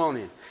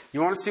 Thessalonians.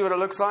 You want to see what it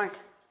looks like?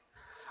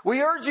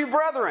 We urge you,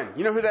 brethren.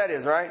 You know who that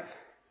is, right?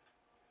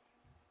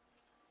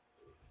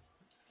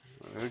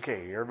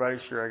 Okay, everybody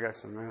sure I got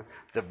some.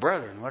 The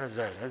brethren, what is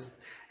that?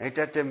 Ain't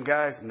that them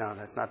guys? No,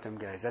 that's not them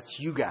guys. That's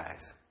you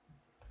guys.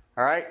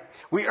 All right?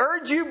 We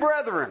urge you,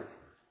 brethren.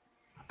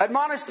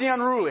 Admonish the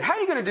unruly. How are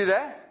you going to do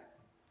that?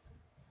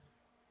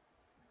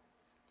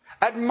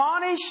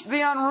 Admonish the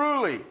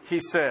unruly,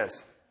 he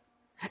says.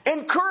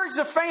 Encourage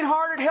the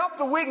faint-hearted, help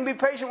the weak, and be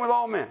patient with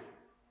all men.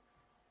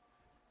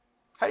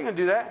 How are you going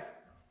to do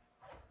that?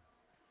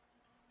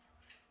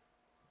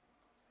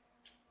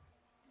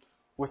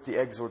 With the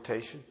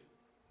exhortation.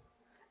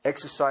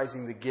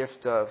 Exercising the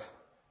gift of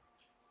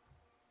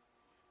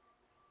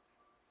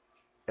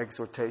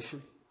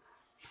exhortation.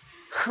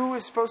 Who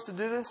is supposed to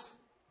do this?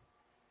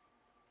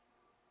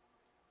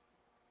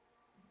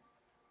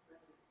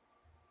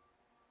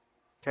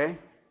 Okay?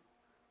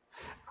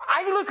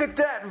 I look at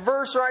that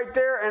verse right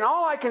there, and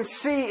all I can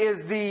see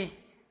is the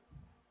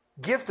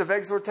gift of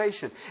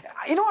exhortation.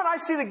 You know what I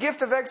see the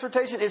gift of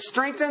exhortation? It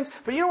strengthens,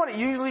 but you know what it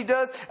usually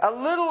does? A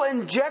little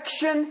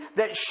injection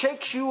that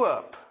shakes you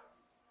up.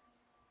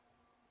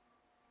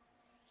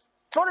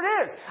 That's what it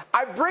is.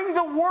 I bring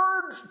the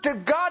word to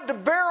God to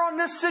bear on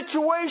this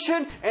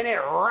situation, and it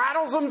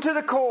rattles them to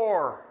the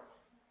core.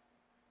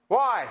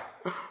 Why?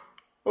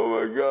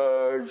 Oh my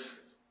gosh.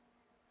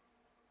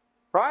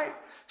 Right?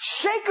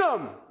 Shake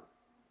them.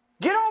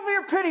 Get over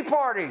your pity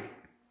party.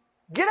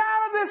 Get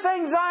out of this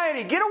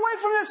anxiety. Get away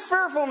from this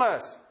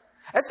fearfulness.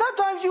 And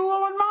sometimes you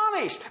will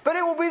admonish, but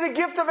it will be the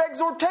gift of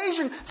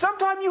exhortation.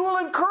 Sometimes you will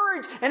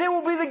encourage, and it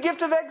will be the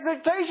gift of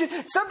exhortation.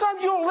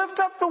 Sometimes you will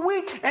lift up the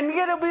weak, and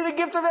yet it will be the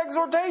gift of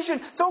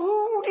exhortation. So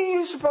who do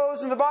you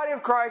suppose in the body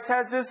of Christ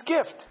has this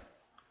gift?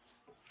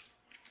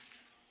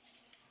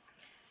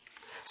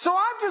 So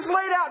I've just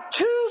laid out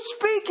two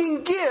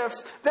speaking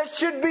gifts that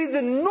should be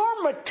the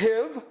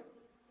normative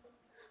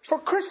for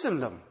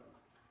Christendom.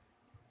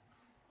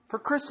 For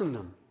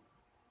Christendom.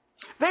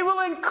 They will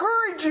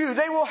encourage you.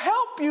 They will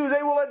help you.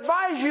 They will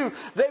advise you.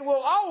 They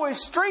will always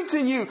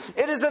strengthen you.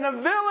 It is an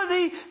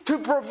ability to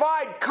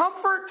provide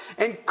comfort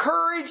and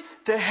courage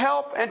to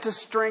help and to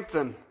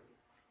strengthen.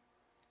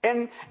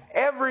 In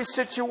every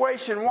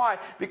situation. Why?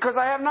 Because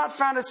I have not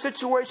found a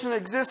situation that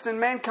exists in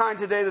mankind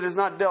today that is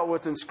not dealt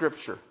with in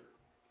Scripture.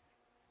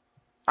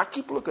 I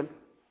keep looking.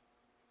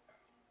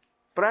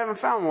 But I haven't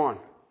found one.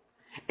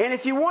 And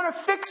if you want to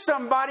fix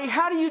somebody,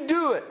 how do you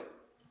do it?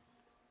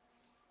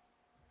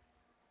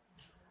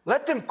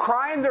 Let them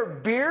cry in their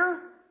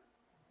beer?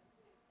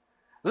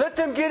 Let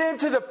them get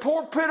into the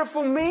poor,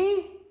 pitiful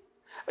me?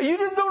 You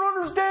just don't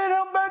understand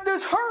how bad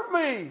this hurt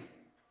me.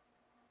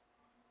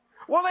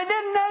 Well, they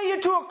didn't nail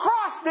you to a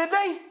cross, did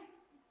they?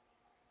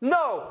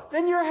 No.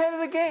 Then you're ahead of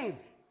the game.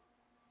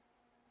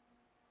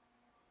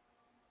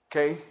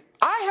 Okay?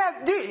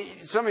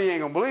 Some of you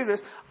ain't going to believe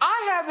this.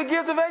 I have the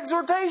gift of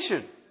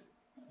exhortation.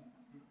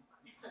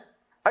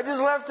 I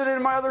just left it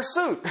in my other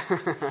suit.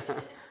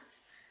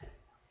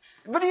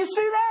 But do you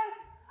see that?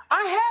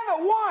 I have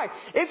it. Why?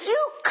 If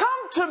you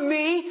come to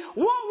me, what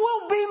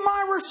will be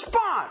my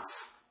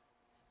response?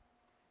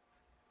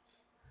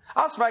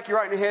 I'll smack you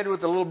right in the head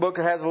with a little book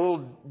that has a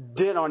little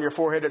dent on your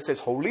forehead that says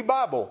Holy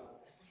Bible.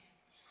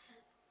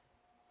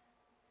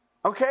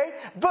 Okay?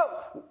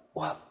 But,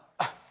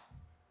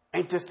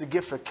 ain't this the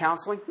gift of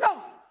counseling?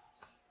 No.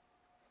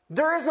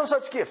 There is no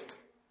such gift.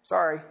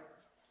 Sorry.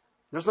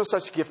 There's no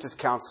such gift as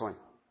counseling.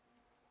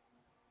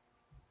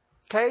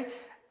 Okay?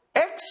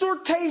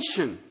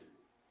 Exhortation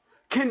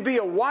can be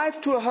a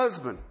wife to a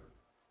husband.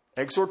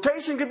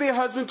 Exhortation can be a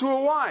husband to a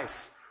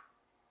wife.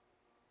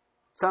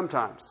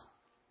 Sometimes.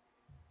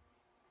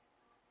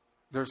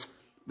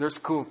 There's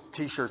cool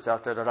t-shirts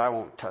out there that I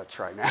won't touch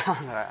right now.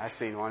 I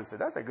seen one and said,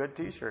 that's a good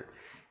t-shirt.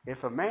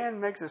 If a man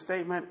makes a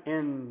statement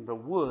in the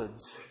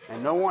woods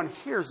and no one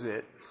hears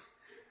it,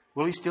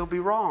 Will he still be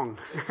wrong?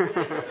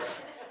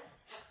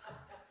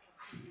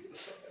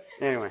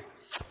 Anyway,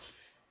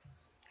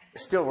 it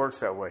still works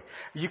that way.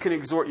 You can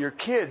exhort your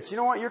kids. You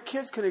know what? Your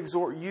kids can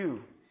exhort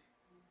you.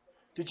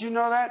 Did you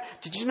know that?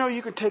 Did you know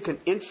you can take an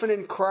infant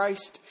in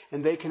Christ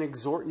and they can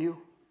exhort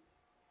you?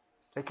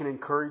 They can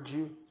encourage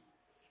you.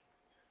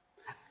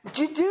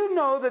 Did you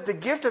know that the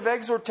gift of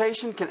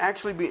exhortation can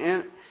actually be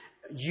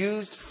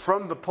used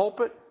from the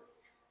pulpit?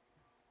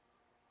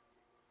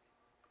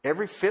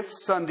 Every fifth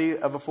Sunday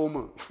of a full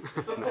moon.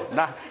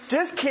 No,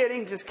 just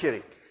kidding, just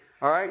kidding.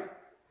 All right?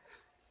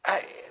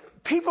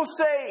 People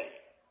say,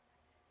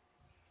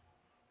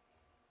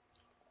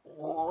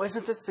 well,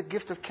 isn't this the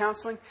gift of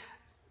counseling?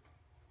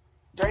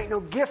 There ain't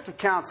no gift of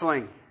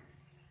counseling.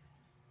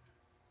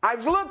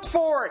 I've looked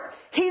for it.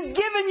 He's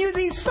given you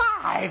these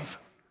 5.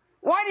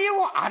 Why do you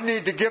want? I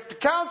need the gift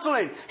of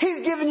counseling. He's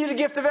given you the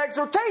gift of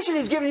exhortation.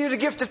 He's given you the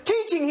gift of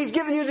teaching. He's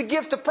given you the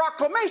gift of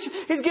proclamation.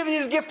 He's given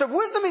you the gift of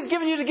wisdom. He's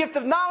given you the gift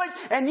of knowledge.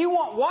 And you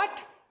want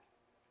what?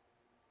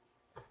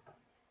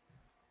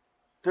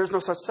 There's no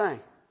such thing.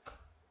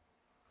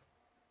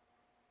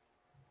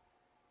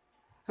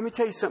 Let me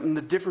tell you something,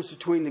 the difference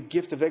between the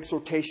gift of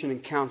exhortation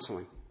and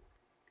counseling.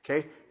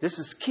 Okay? This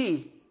is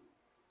key.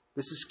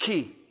 This is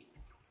key.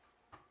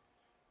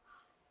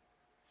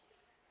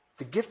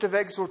 The gift of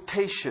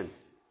exhortation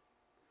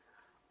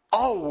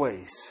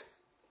always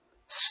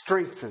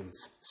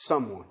strengthens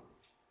someone.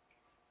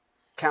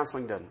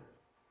 Counseling doesn't.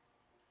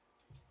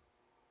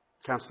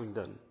 Counseling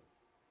doesn't.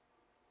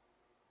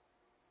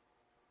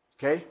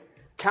 Okay?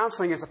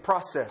 Counseling is a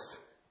process.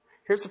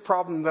 Here's the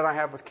problem that I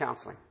have with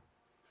counseling.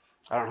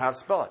 I don't know how to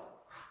spell it.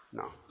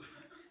 No.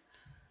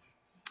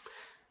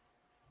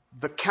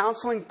 The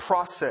counseling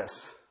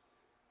process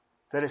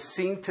that is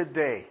seen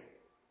today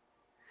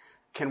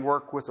can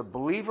work with a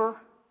believer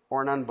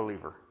or an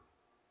unbeliever.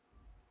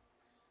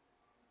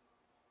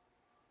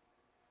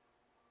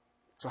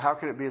 So how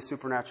can it be a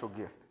supernatural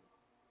gift?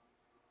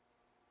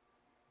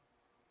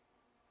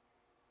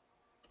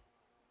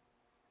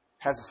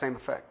 Has the same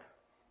effect,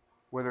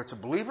 whether it's a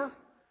believer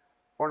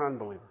or an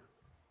unbeliever.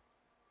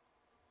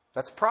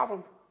 That's a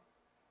problem.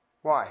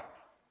 Why?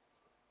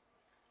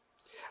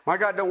 My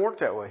God don't work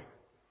that way.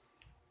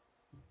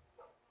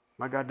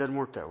 My God doesn't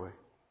work that way.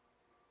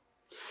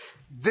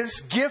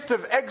 This gift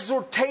of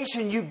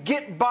exhortation you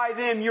get by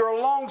them. You're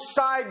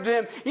alongside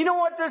them. You know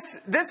what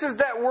this is,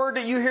 that word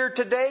that you hear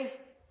today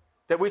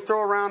that we throw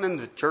around in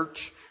the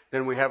church.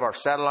 Then we have our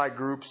satellite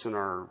groups and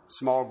our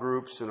small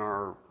groups and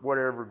our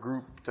whatever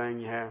group thing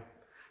you have.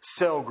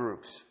 Cell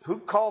groups. Who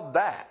called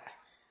that?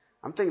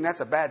 I'm thinking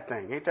that's a bad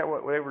thing. Ain't that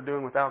what they were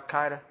doing with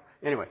Al-Qaeda?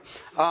 Anyway.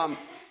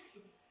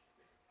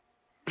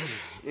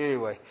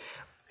 Anyway.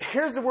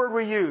 Here's the word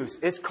we use.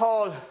 It's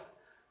called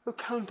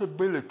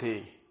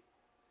accountability.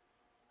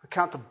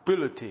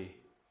 Accountability.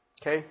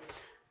 Okay?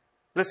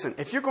 Listen,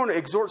 if you're going to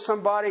exhort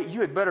somebody,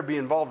 you had better be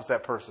involved with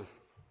that person.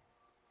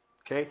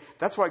 Okay?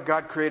 That's why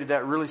God created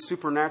that really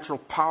supernatural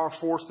power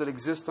force that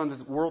exists in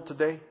the world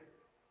today.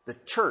 The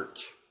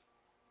church.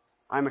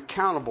 I'm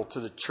accountable to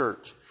the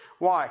church.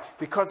 Why?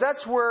 Because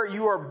that's where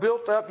you are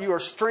built up, you are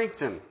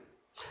strengthened.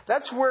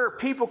 That's where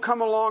people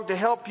come along to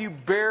help you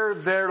bear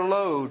their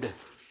load.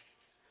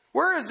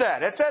 Where is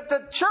that? It's at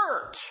the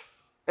church.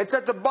 It's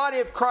at the body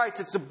of Christ.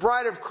 It's the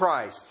bride of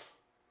Christ.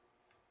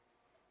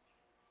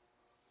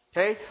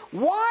 Okay?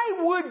 Why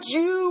would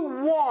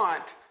you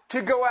want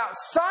to go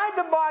outside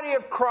the body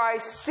of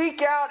Christ,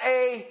 seek out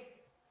a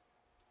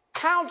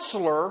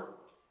counselor,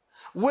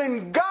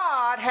 when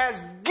God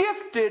has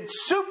gifted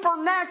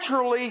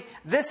supernaturally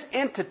this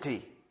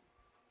entity?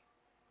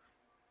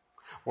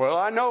 Well,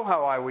 I know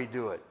how we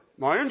do it.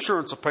 My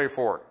insurance will pay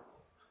for it.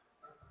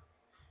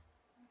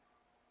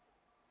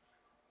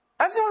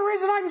 That's the only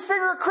reason I can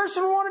figure a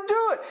Christian would want to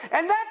do it.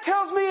 And that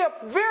tells me a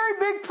very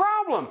big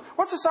problem.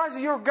 What's the size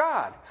of your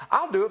God?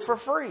 I'll do it for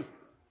free.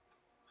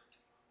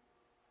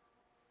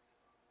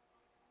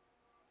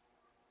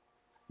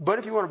 But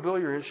if you want to bill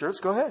your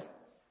insurance, go ahead.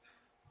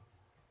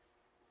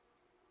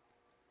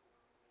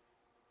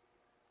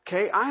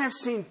 Okay, I have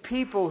seen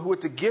people who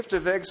with the gift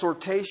of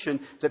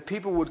exhortation that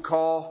people would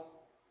call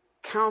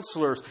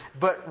counselors.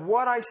 But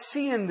what I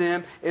see in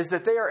them is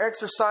that they are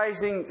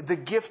exercising the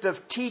gift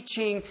of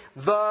teaching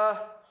the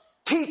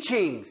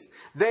teachings.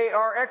 They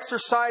are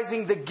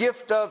exercising the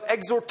gift of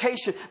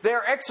exhortation. They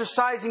are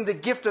exercising the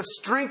gift of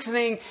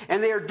strengthening,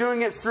 and they are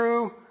doing it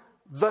through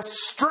the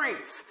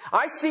strength.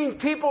 I've seen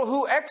people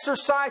who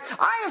exercise.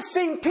 I have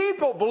seen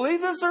people, believe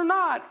this or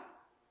not,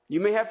 you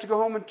may have to go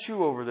home and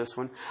chew over this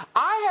one.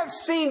 I have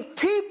seen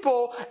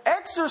people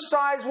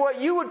exercise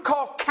what you would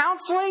call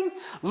counseling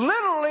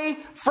literally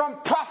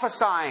from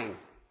prophesying.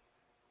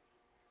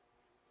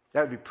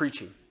 That would be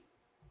preaching.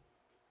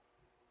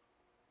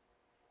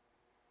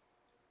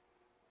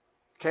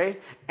 Okay?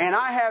 And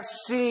I have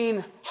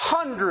seen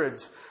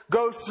hundreds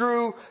go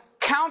through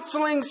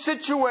counseling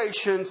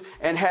situations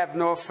and have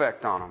no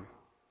effect on them.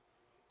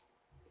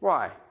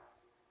 Why?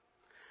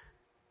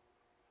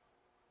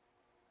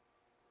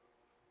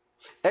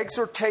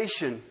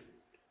 Exhortation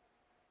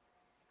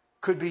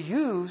could be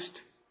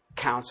used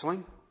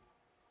counseling.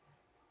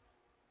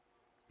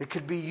 It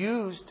could be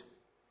used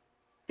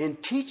in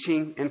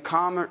teaching in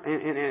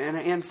an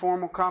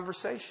informal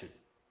conversation.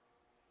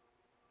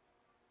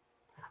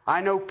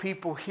 I know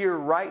people here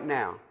right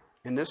now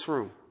in this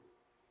room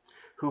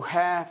who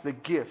have the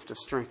gift of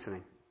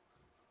strengthening.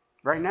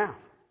 Right now.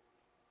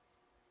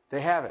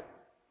 They have it.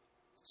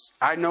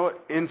 I know it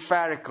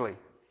emphatically.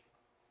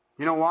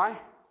 You know why?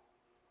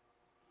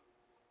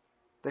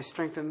 They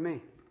strengthened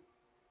me.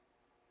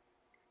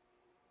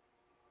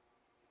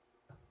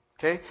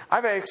 Okay?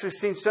 I've actually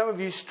seen some of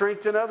you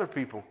strengthen other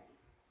people.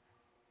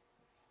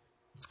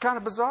 It's kind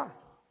of bizarre.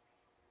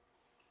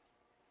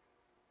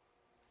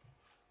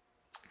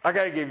 I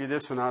got to give you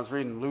this one. I was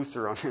reading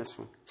Luther on this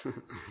one.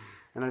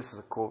 And this is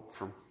a quote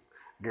from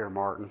Gary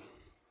Martin.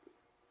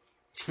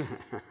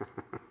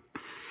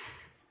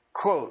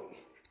 Quote,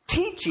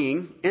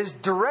 teaching is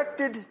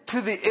directed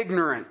to the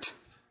ignorant.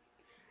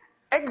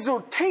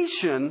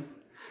 Exhortation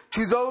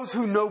to those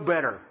who know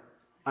better.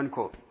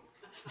 Unquote.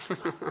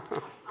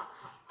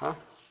 Huh?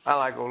 I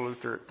like old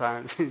Luther at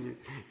times. You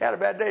had a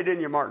bad day,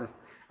 didn't you, Martin?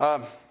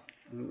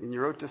 And you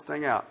wrote this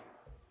thing out.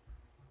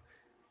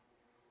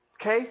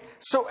 Okay?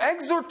 So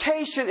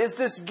exhortation is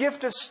this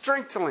gift of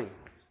strengthening.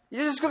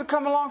 You're just going to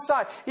come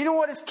alongside. You know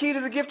what is key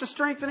to the gift of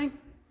strengthening?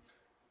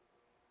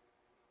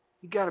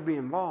 You got to be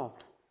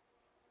involved.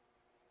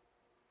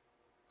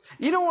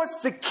 You know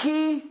what's the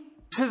key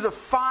to the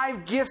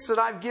 5 gifts that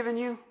I've given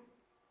you?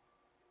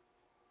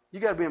 You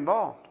got to be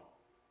involved.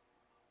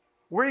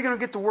 Where are you going to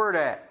get the word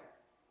at?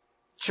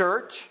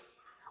 Church.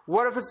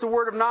 What if it's the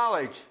word of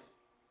knowledge?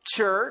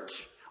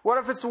 Church. What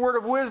if it's the word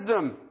of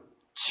wisdom?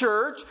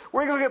 Church.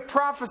 Where are you going to get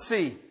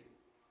prophecy?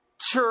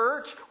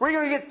 Church. Where are you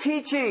going to get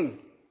teaching?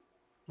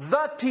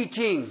 The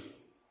teaching.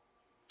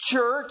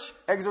 Church.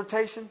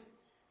 Exhortation.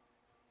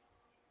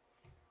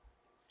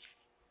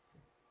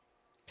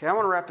 Okay, I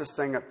want to wrap this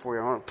thing up for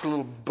you. I want to put a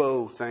little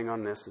bow thing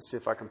on this and see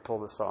if I can pull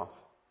this off.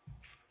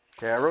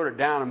 Okay, I wrote it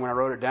down, and when I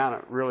wrote it down,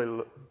 it really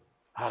looked,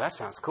 oh, that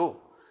sounds cool.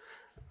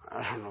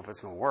 I don't know if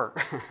it's going to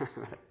work.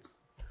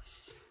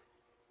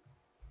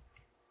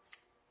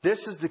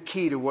 This is the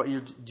key to what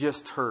you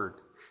just heard.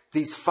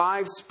 These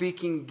 5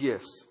 speaking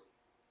gifts.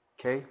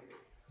 Okay?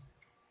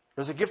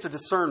 There's a gift of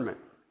discernment.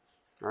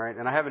 All right?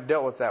 And I haven't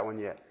dealt with that one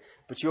yet.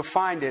 But you'll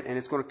find it, and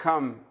it's going to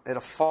come,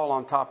 it'll fall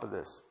on top of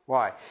this.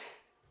 Why?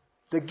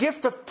 The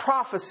gift of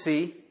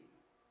prophecy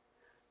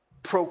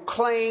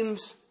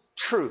proclaims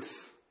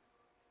truth.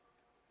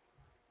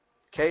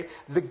 Okay?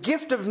 The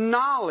gift of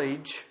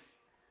knowledge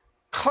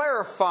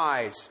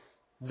clarifies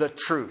the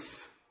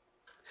truth.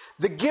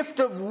 The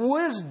gift of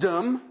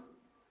wisdom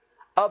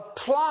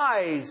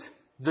applies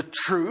the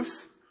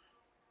truth.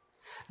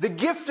 The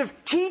gift of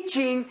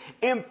teaching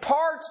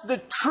imparts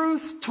the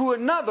truth to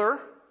another.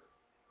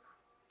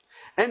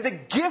 And the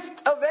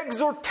gift of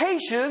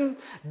exhortation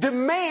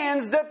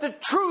demands that the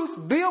truth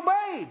be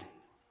obeyed.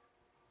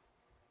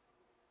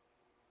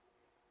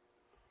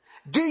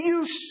 Do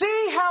you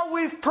see how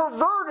we've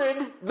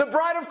perverted the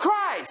bride of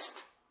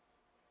Christ?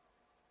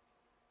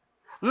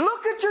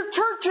 Look at your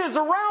churches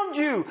around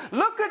you.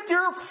 Look at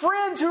your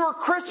friends who are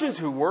Christians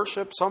who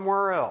worship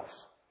somewhere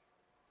else.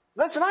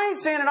 Listen, I ain't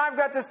saying that I've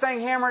got this thing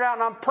hammered out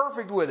and I'm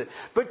perfect with it.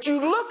 But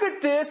you look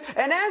at this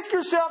and ask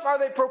yourself, are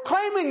they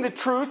proclaiming the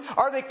truth?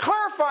 Are they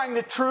clarifying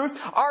the truth?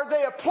 Are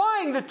they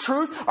applying the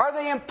truth? Are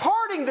they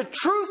imparting the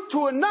truth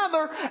to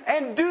another?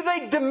 And do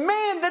they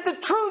demand that the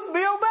truth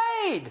be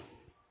obeyed?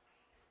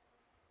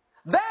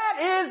 That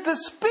is the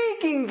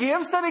speaking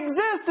gifts that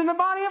exist in the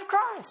body of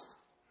Christ.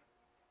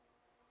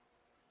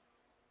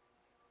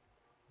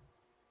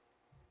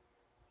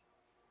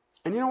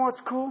 And you know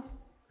what's cool?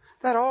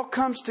 That all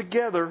comes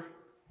together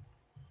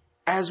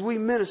as we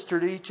minister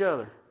to each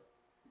other.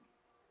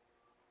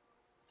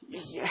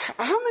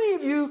 How many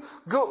of you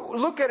go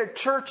look at a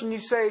church and you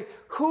say,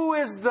 who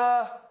is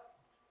the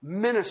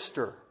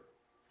minister?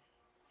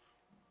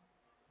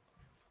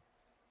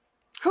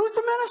 Who's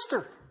the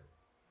minister?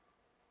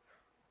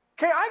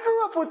 Okay, I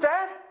grew up with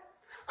that.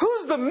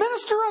 Who's the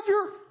minister of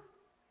your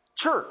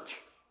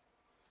church?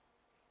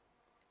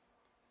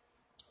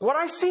 What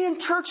I see in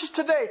churches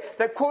today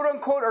that quote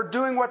unquote are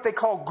doing what they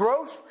call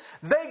growth,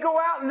 they go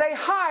out and they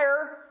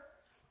hire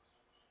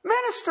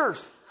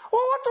ministers.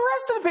 Well, what the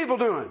rest of the people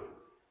doing?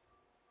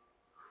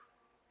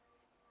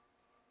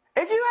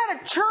 If you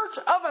had a church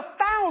of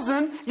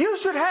 1,000, you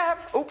should have,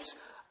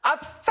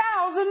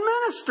 1,000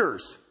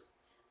 ministers.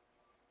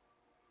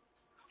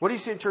 What do you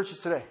see in churches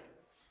today?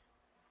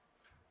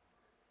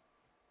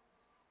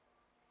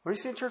 What do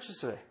you see in churches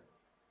today?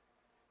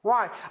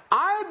 Why?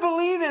 I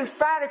believe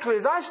emphatically,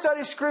 as I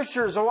study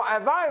scriptures, if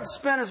I have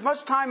spent as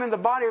much time in the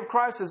body of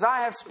Christ as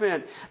I have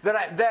spent,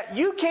 that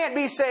you can't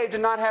be saved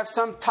and not have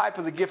some type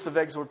of the gift of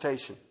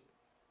exhortation.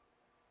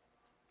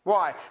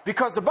 Why?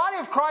 Because the body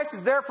of Christ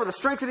is there for the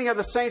strengthening of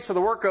the saints for the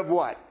work of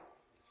what?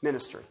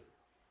 Ministry.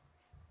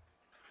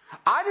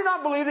 I do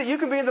not believe that you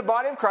can be in the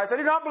body of Christ. I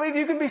do not believe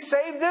you can be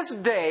saved this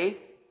day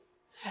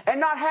and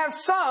not have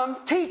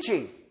some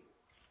teaching.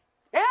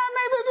 Yeah,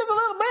 maybe just a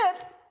little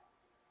bit.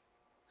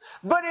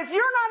 But if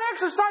you're not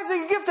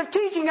exercising a gift of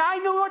teaching, I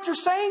know what you're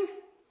saying.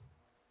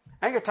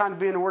 I ain't got time to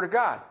be in the Word of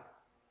God.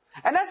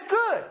 And that's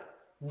good.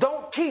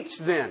 Don't teach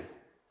then.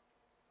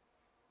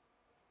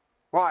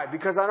 Why?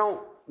 Because I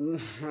don't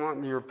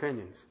want your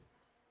opinions.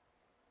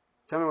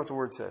 Tell me what the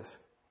Word says.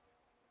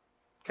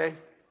 Okay?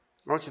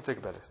 I want you to think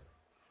about this.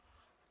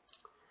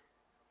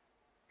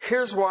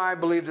 Here's why I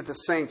believe that the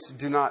saints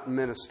do not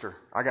minister.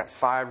 I got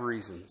 5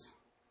 reasons.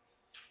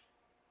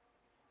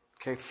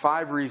 Okay,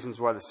 5 reasons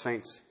why the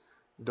saints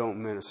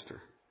don't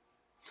minister.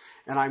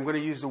 And I'm going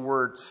to use the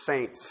word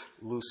saints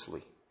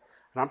loosely.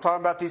 And I'm talking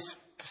about these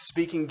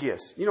speaking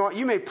gifts. You know what?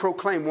 You may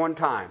proclaim one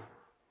time.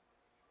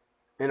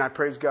 And I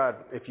praise God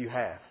if you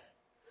have.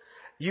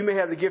 You may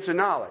have the gift of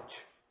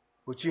knowledge,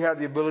 which you have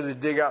the ability to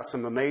dig out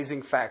some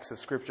amazing facts of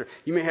Scripture.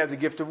 You may have the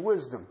gift of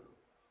wisdom.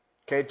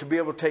 Okay, to be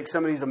able to take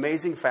some of these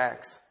amazing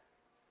facts,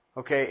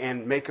 okay,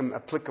 and make them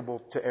applicable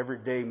to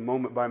everyday,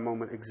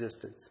 moment-by-moment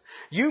existence.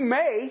 You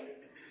may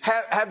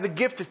have the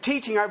gift of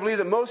teaching. I believe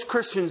that most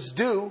Christians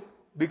do,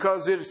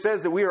 because it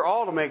says that we are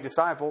all to make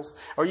disciples.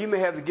 Or you may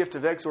have the gift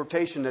of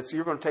exhortation. That's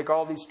you're going to take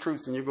all these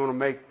truths and you're going to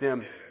make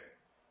them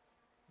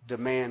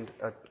demand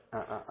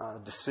a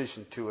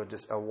decision to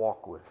a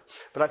walk with.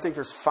 But I think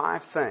there's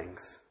 5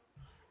 things.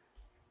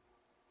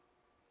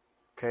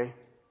 Okay?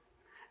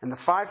 And the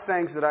 5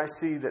 things that I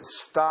see that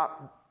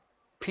stop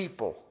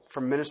people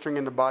from ministering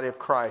in the body of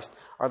Christ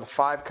are the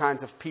 5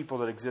 kinds of people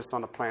that exist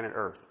on the planet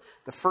Earth.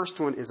 The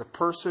first one is a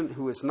person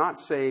who is not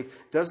saved,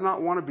 does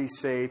not want to be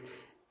saved,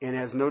 and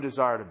has no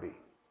desire to be.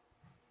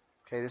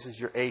 Okay, this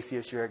is your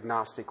atheist, your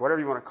agnostic,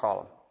 whatever you want to call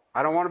them.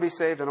 I don't want to be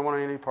saved. I don't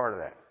want any part of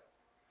that.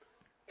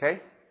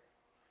 Okay?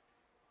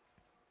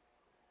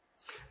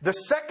 The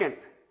second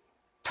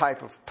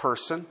type of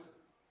person,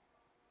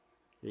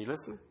 are you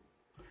listening?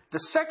 The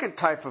second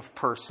type of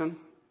person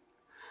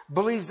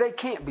believes they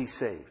can't be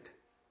saved.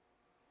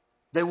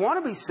 They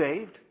want to be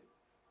saved,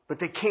 but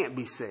they can't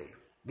be saved.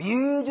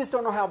 You just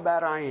don't know how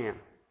bad I am.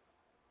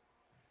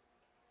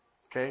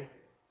 Okay?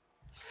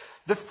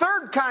 The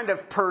third kind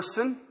of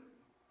person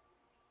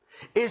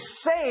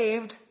is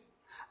saved,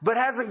 but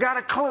hasn't got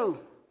a clue.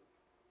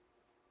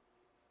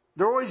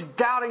 They're always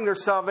doubting their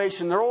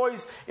salvation. They're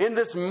always in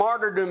this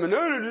martyrdom. And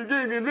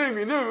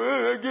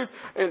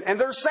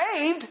they're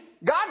saved.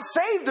 God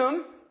saved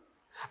them.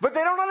 But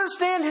they don't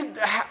understand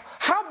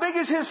how big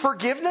is His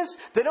forgiveness.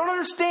 They don't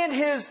understand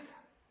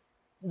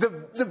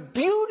the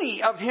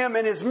beauty of Him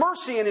and His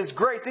mercy and His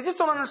grace. They just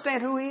don't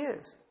understand who He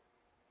is.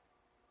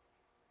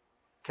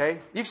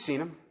 Okay? You've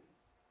seen Him.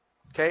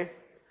 Okay?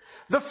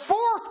 The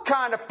fourth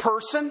kind of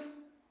person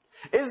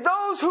is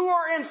those who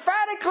are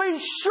emphatically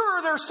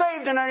sure they're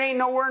saved and they ain't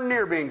nowhere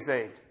near being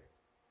saved.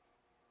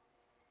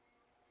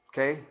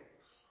 Okay?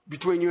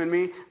 Between you and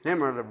me,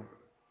 them are the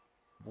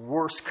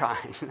worst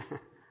kind.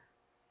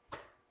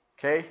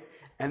 Okay?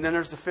 And then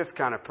there's the fifth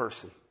kind of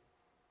person.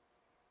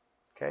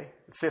 Okay?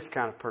 The fifth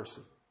kind of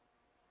person.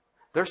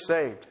 They're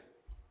saved.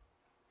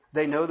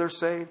 They know they're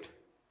saved.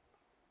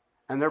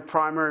 And their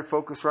primary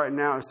focus right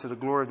now is to the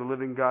glory of the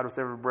living God with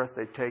every breath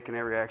they take and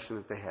every action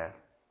that they have.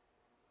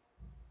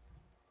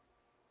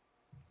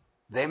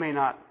 They may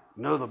not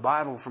know the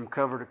Bible from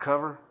cover to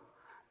cover,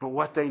 but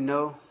what they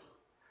know,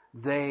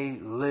 they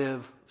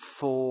live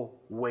full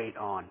weight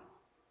on.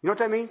 You know what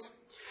that means?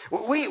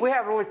 We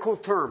have really cool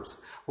terms.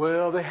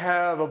 Well, they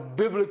have a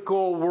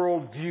biblical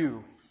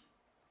worldview.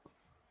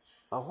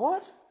 A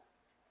what?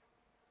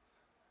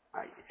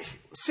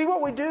 See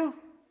what we do?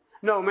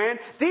 No, man.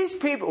 These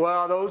people,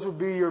 well, those would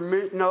be your...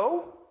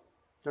 No,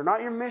 they're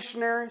not your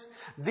missionaries.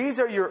 These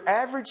are your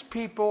average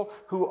people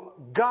who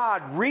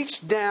God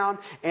reached down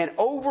and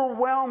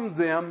overwhelmed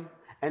them,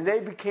 and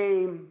they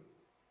became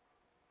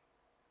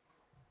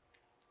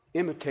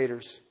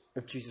imitators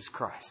of Jesus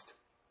Christ.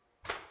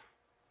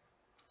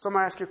 So I'm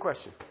going to ask you a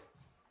question.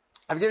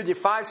 I've given you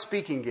 5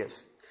 speaking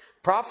gifts.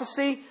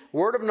 Prophecy,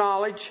 word of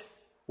knowledge,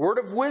 word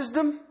of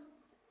wisdom,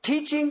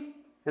 teaching,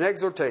 and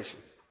exhortation.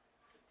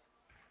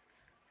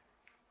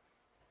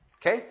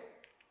 Okay?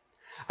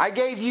 I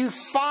gave you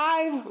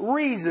 5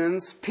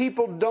 reasons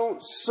people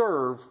don't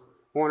serve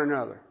one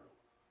another.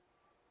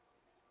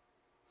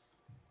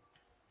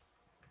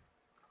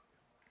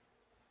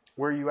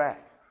 Where are you at?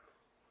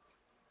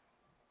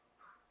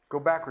 Go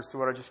backwards to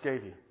what I just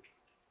gave you.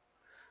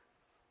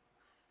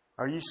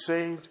 Are you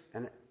saved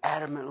and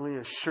adamantly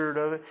assured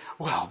of it?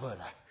 Well, but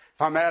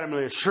if I'm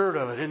adamantly assured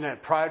of it, isn't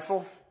that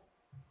prideful?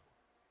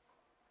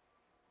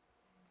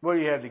 What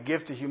do you have, the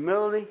gift of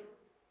humility?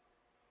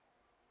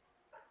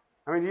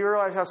 I mean, do you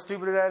realize how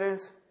stupid that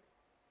is?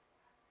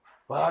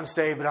 Well, I'm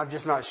saved, but I'm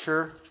just not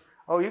sure.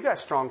 Oh, you got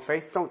strong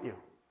faith, don't you?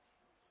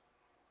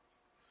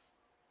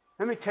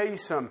 Let me tell you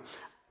something.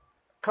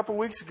 A couple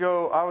weeks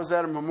ago, I was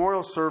at a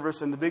memorial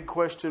service, and the big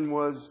question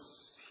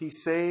was, he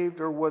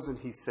saved or wasn't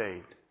he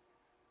saved?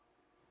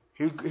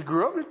 He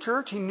grew up in the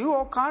church. He knew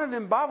all kind of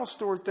them Bible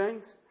story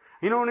things.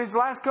 You know, in his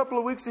last couple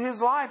of weeks of his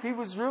life, he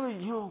was really,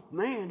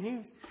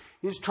 man,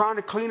 He's trying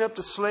to clean up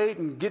the slate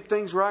and get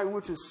things right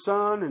with his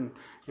son.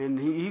 And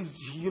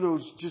he's,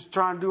 just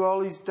trying to do all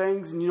these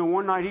things. And,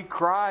 one night he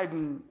cried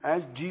and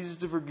asked Jesus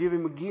to forgive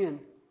him again.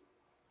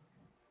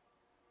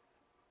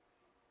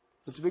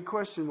 But the big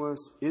question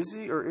was, is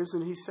he or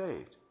isn't he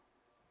saved?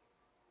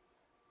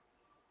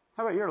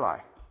 How about your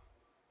life?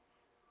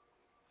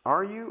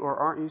 Are you or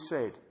aren't you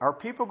saved? Are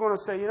people going to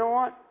say, you know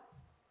what?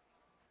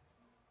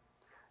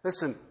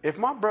 Listen, if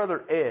my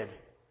brother Ed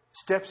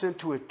steps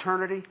into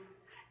eternity,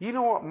 you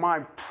know what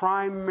my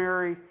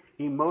primary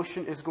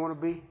emotion is going to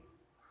be?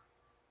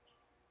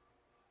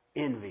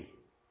 Envy.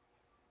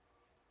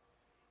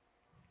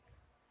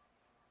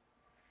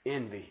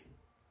 Envy.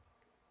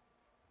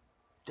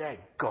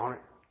 Daggone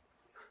it.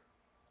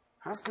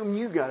 How come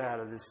you got out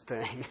of this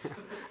thing?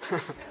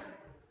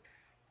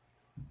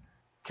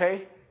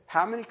 Okay?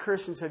 How many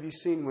Christians have you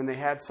seen when they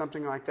had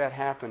something like that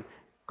happen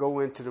go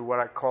into what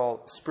I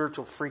call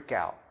spiritual freak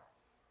out?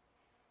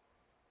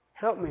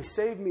 Help me,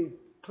 save me,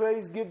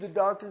 please give the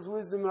doctors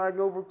wisdom and I can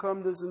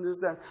overcome this and this,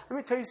 that. Let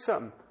me tell you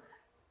something.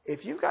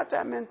 If you've got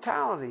that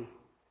mentality,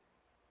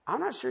 I'm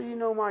not sure you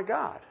know my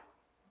God.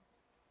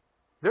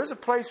 There's a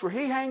place where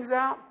he hangs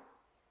out.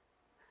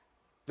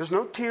 There's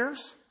no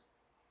tears.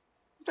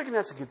 I'm thinking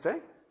that's a good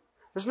thing.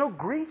 There's no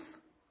grief.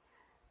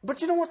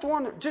 But you know what the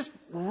one that just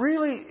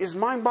really is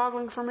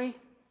mind-boggling for me?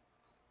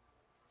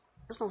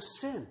 There's no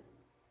sin.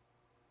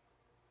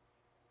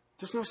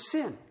 There's no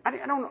sin. I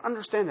don't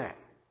understand that.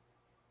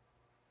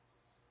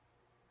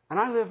 And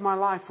I live my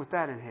life with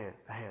that ahead.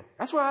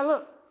 That's why I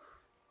look.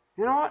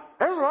 You know what?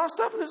 There's a lot of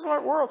stuff in this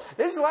world.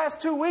 These last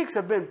 2 weeks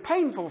have been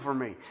painful for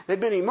me. They've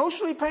been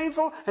emotionally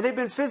painful and they've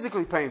been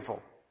physically painful.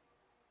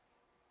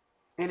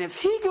 And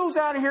if he goes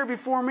out of here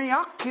before me,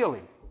 I'll kill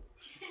him.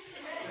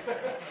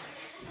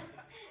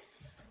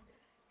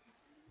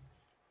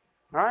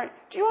 All right?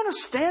 Do you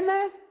understand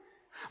that?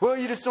 Well,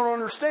 you just don't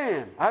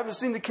understand. I haven't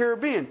seen the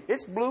Caribbean.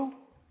 It's blue.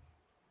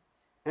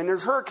 And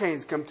there's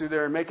hurricanes come through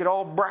there and make it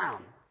all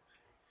brown.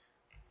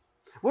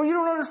 Well, you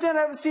don't understand.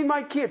 I haven't seen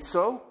my kids,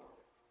 so.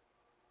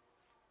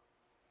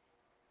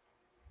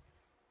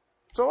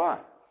 So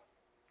what?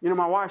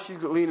 My wife,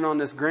 she's leaning on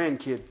this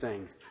grandkid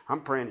thing.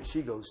 I'm praying that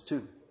she goes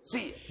too.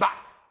 See you. Bye.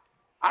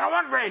 I don't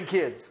want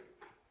grandkids.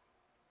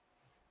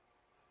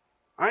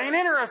 I ain't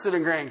interested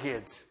in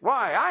grandkids.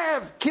 Why? I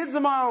have kids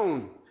of my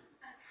own.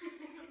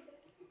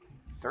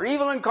 They're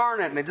evil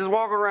incarnate and they just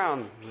walk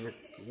around.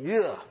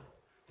 Yeah.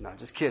 No,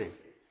 just kidding.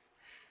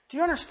 Do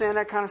you understand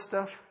that kind of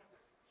stuff?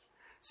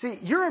 See,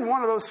 you're in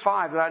one of those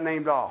 5 that I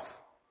named off.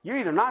 You're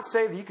either not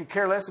saved, you could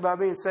care less about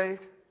being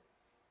saved,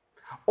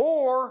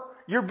 or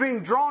you're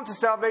being drawn to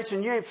salvation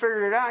and you ain't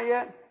figured it out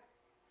yet.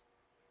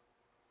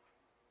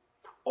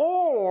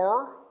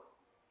 Or,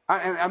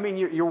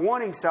 you're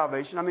wanting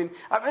salvation.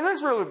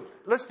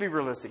 Let's be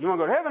realistic. You want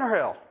to go to heaven or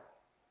hell?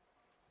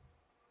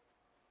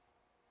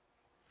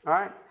 All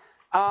right?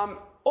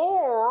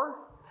 Or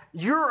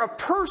you're a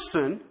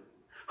person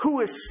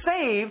who is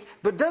saved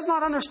but does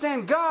not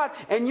understand God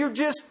and you're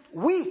just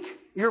weak.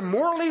 You're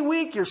morally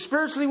weak, you're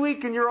spiritually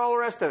weak, and you're all the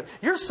rest of it.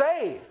 You're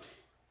saved.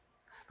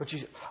 But you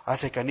say, I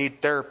think I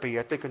need therapy.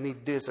 I think I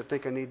need this. I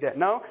think I need that.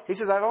 No, he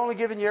says, I've only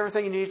given you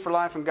everything you need for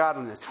life and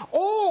godliness.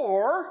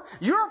 Or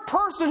you're a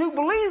person who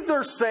believes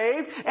they're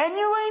saved and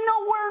you ain't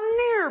nowhere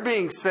near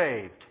being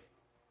saved.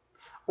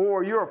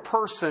 Or you're a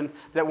person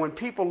that when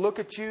people look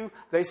at you,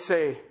 they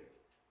say,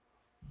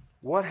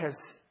 what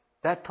has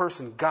that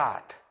person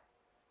got?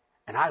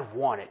 And I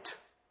want it.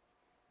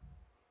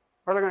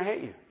 Or they're going to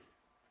hate you.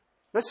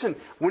 Listen,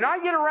 when I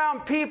get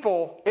around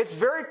people, it's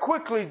very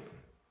quickly,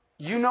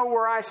 you know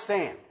where I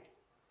stand.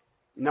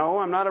 No,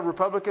 I'm not a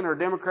Republican or a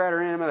Democrat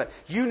or anything like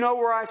that. You know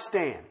where I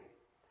stand.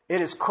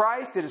 It is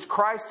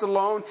Christ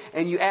alone,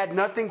 and you add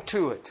nothing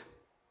to it.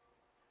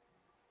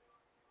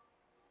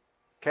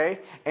 Okay?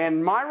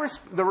 And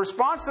the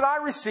response that I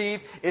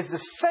receive is the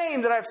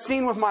same that I've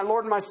seen with my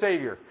Lord and my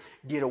Savior.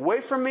 Get away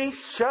from me,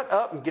 shut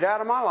up, and get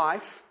out of my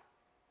life,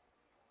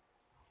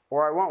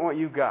 or I want what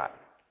you got.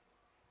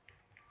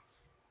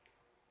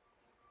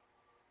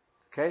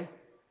 Okay?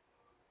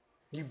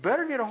 You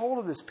better get a hold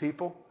of this,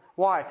 people.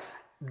 Why?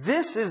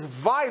 This is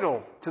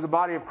vital to the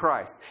body of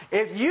Christ.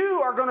 If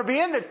you are going to be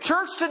in the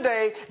church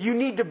today, you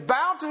need to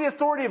bow to the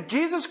authority of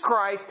Jesus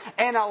Christ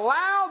and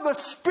allow the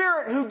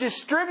Spirit who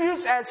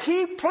distributes as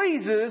He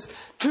pleases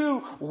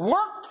to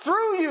work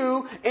through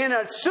you in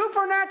a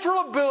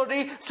supernatural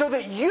ability so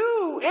that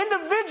you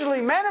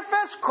individually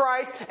manifest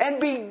Christ and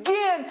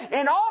begin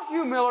in all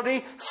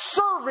humility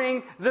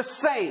serving the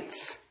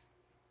saints.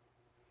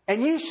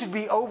 And you should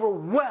be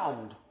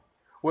overwhelmed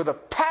with a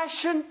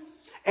passion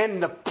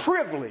and the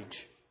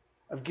privilege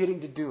of getting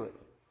to do it.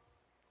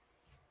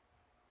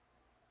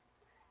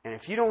 And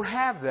if you don't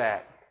have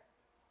that,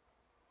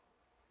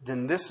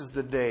 then this is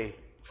the day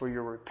for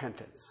your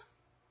repentance.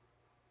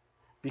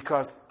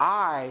 Because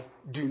I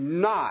do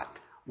not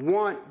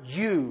want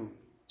you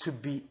to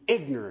be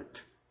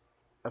ignorant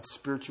of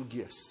spiritual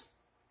gifts.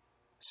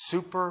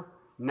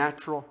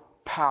 Supernatural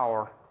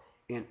power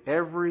in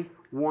every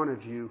one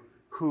of you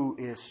who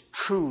is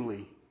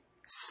truly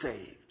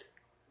saved.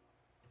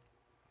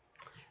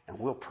 And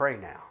we'll pray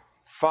now.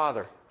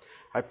 Father,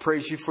 I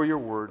praise you for your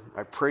word.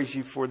 I praise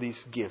you for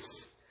these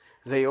gifts.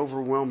 They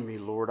overwhelm me,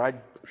 Lord. I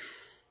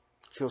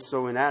feel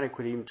so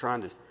inadequate even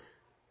trying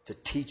to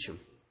teach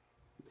them.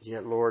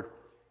 Yet, Lord,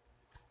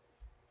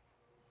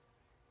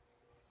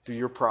 through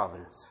your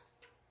providence,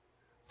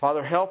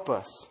 Father, help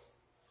us.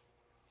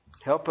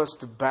 Help us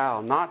to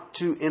bow, not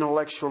to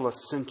intellectual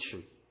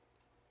ascension,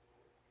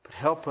 but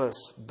help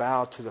us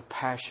bow to the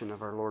passion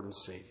of our Lord and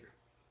Savior.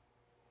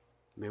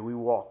 May we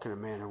walk in a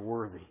manner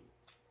worthy.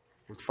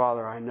 And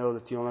Father, I know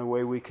that the only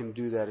way we can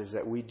do that is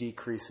that we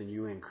decrease and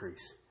you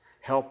increase.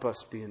 Help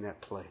us be in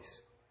that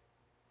place.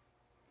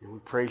 And we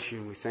praise you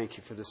and we thank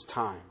you for this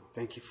time.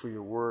 Thank you for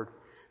your word.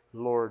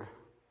 Lord,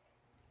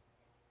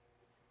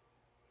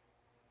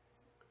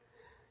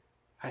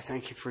 I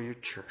thank you for your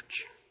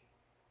church.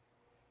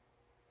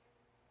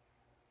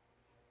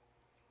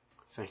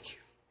 Thank you.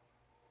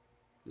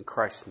 In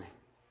Christ's name,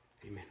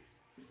 amen.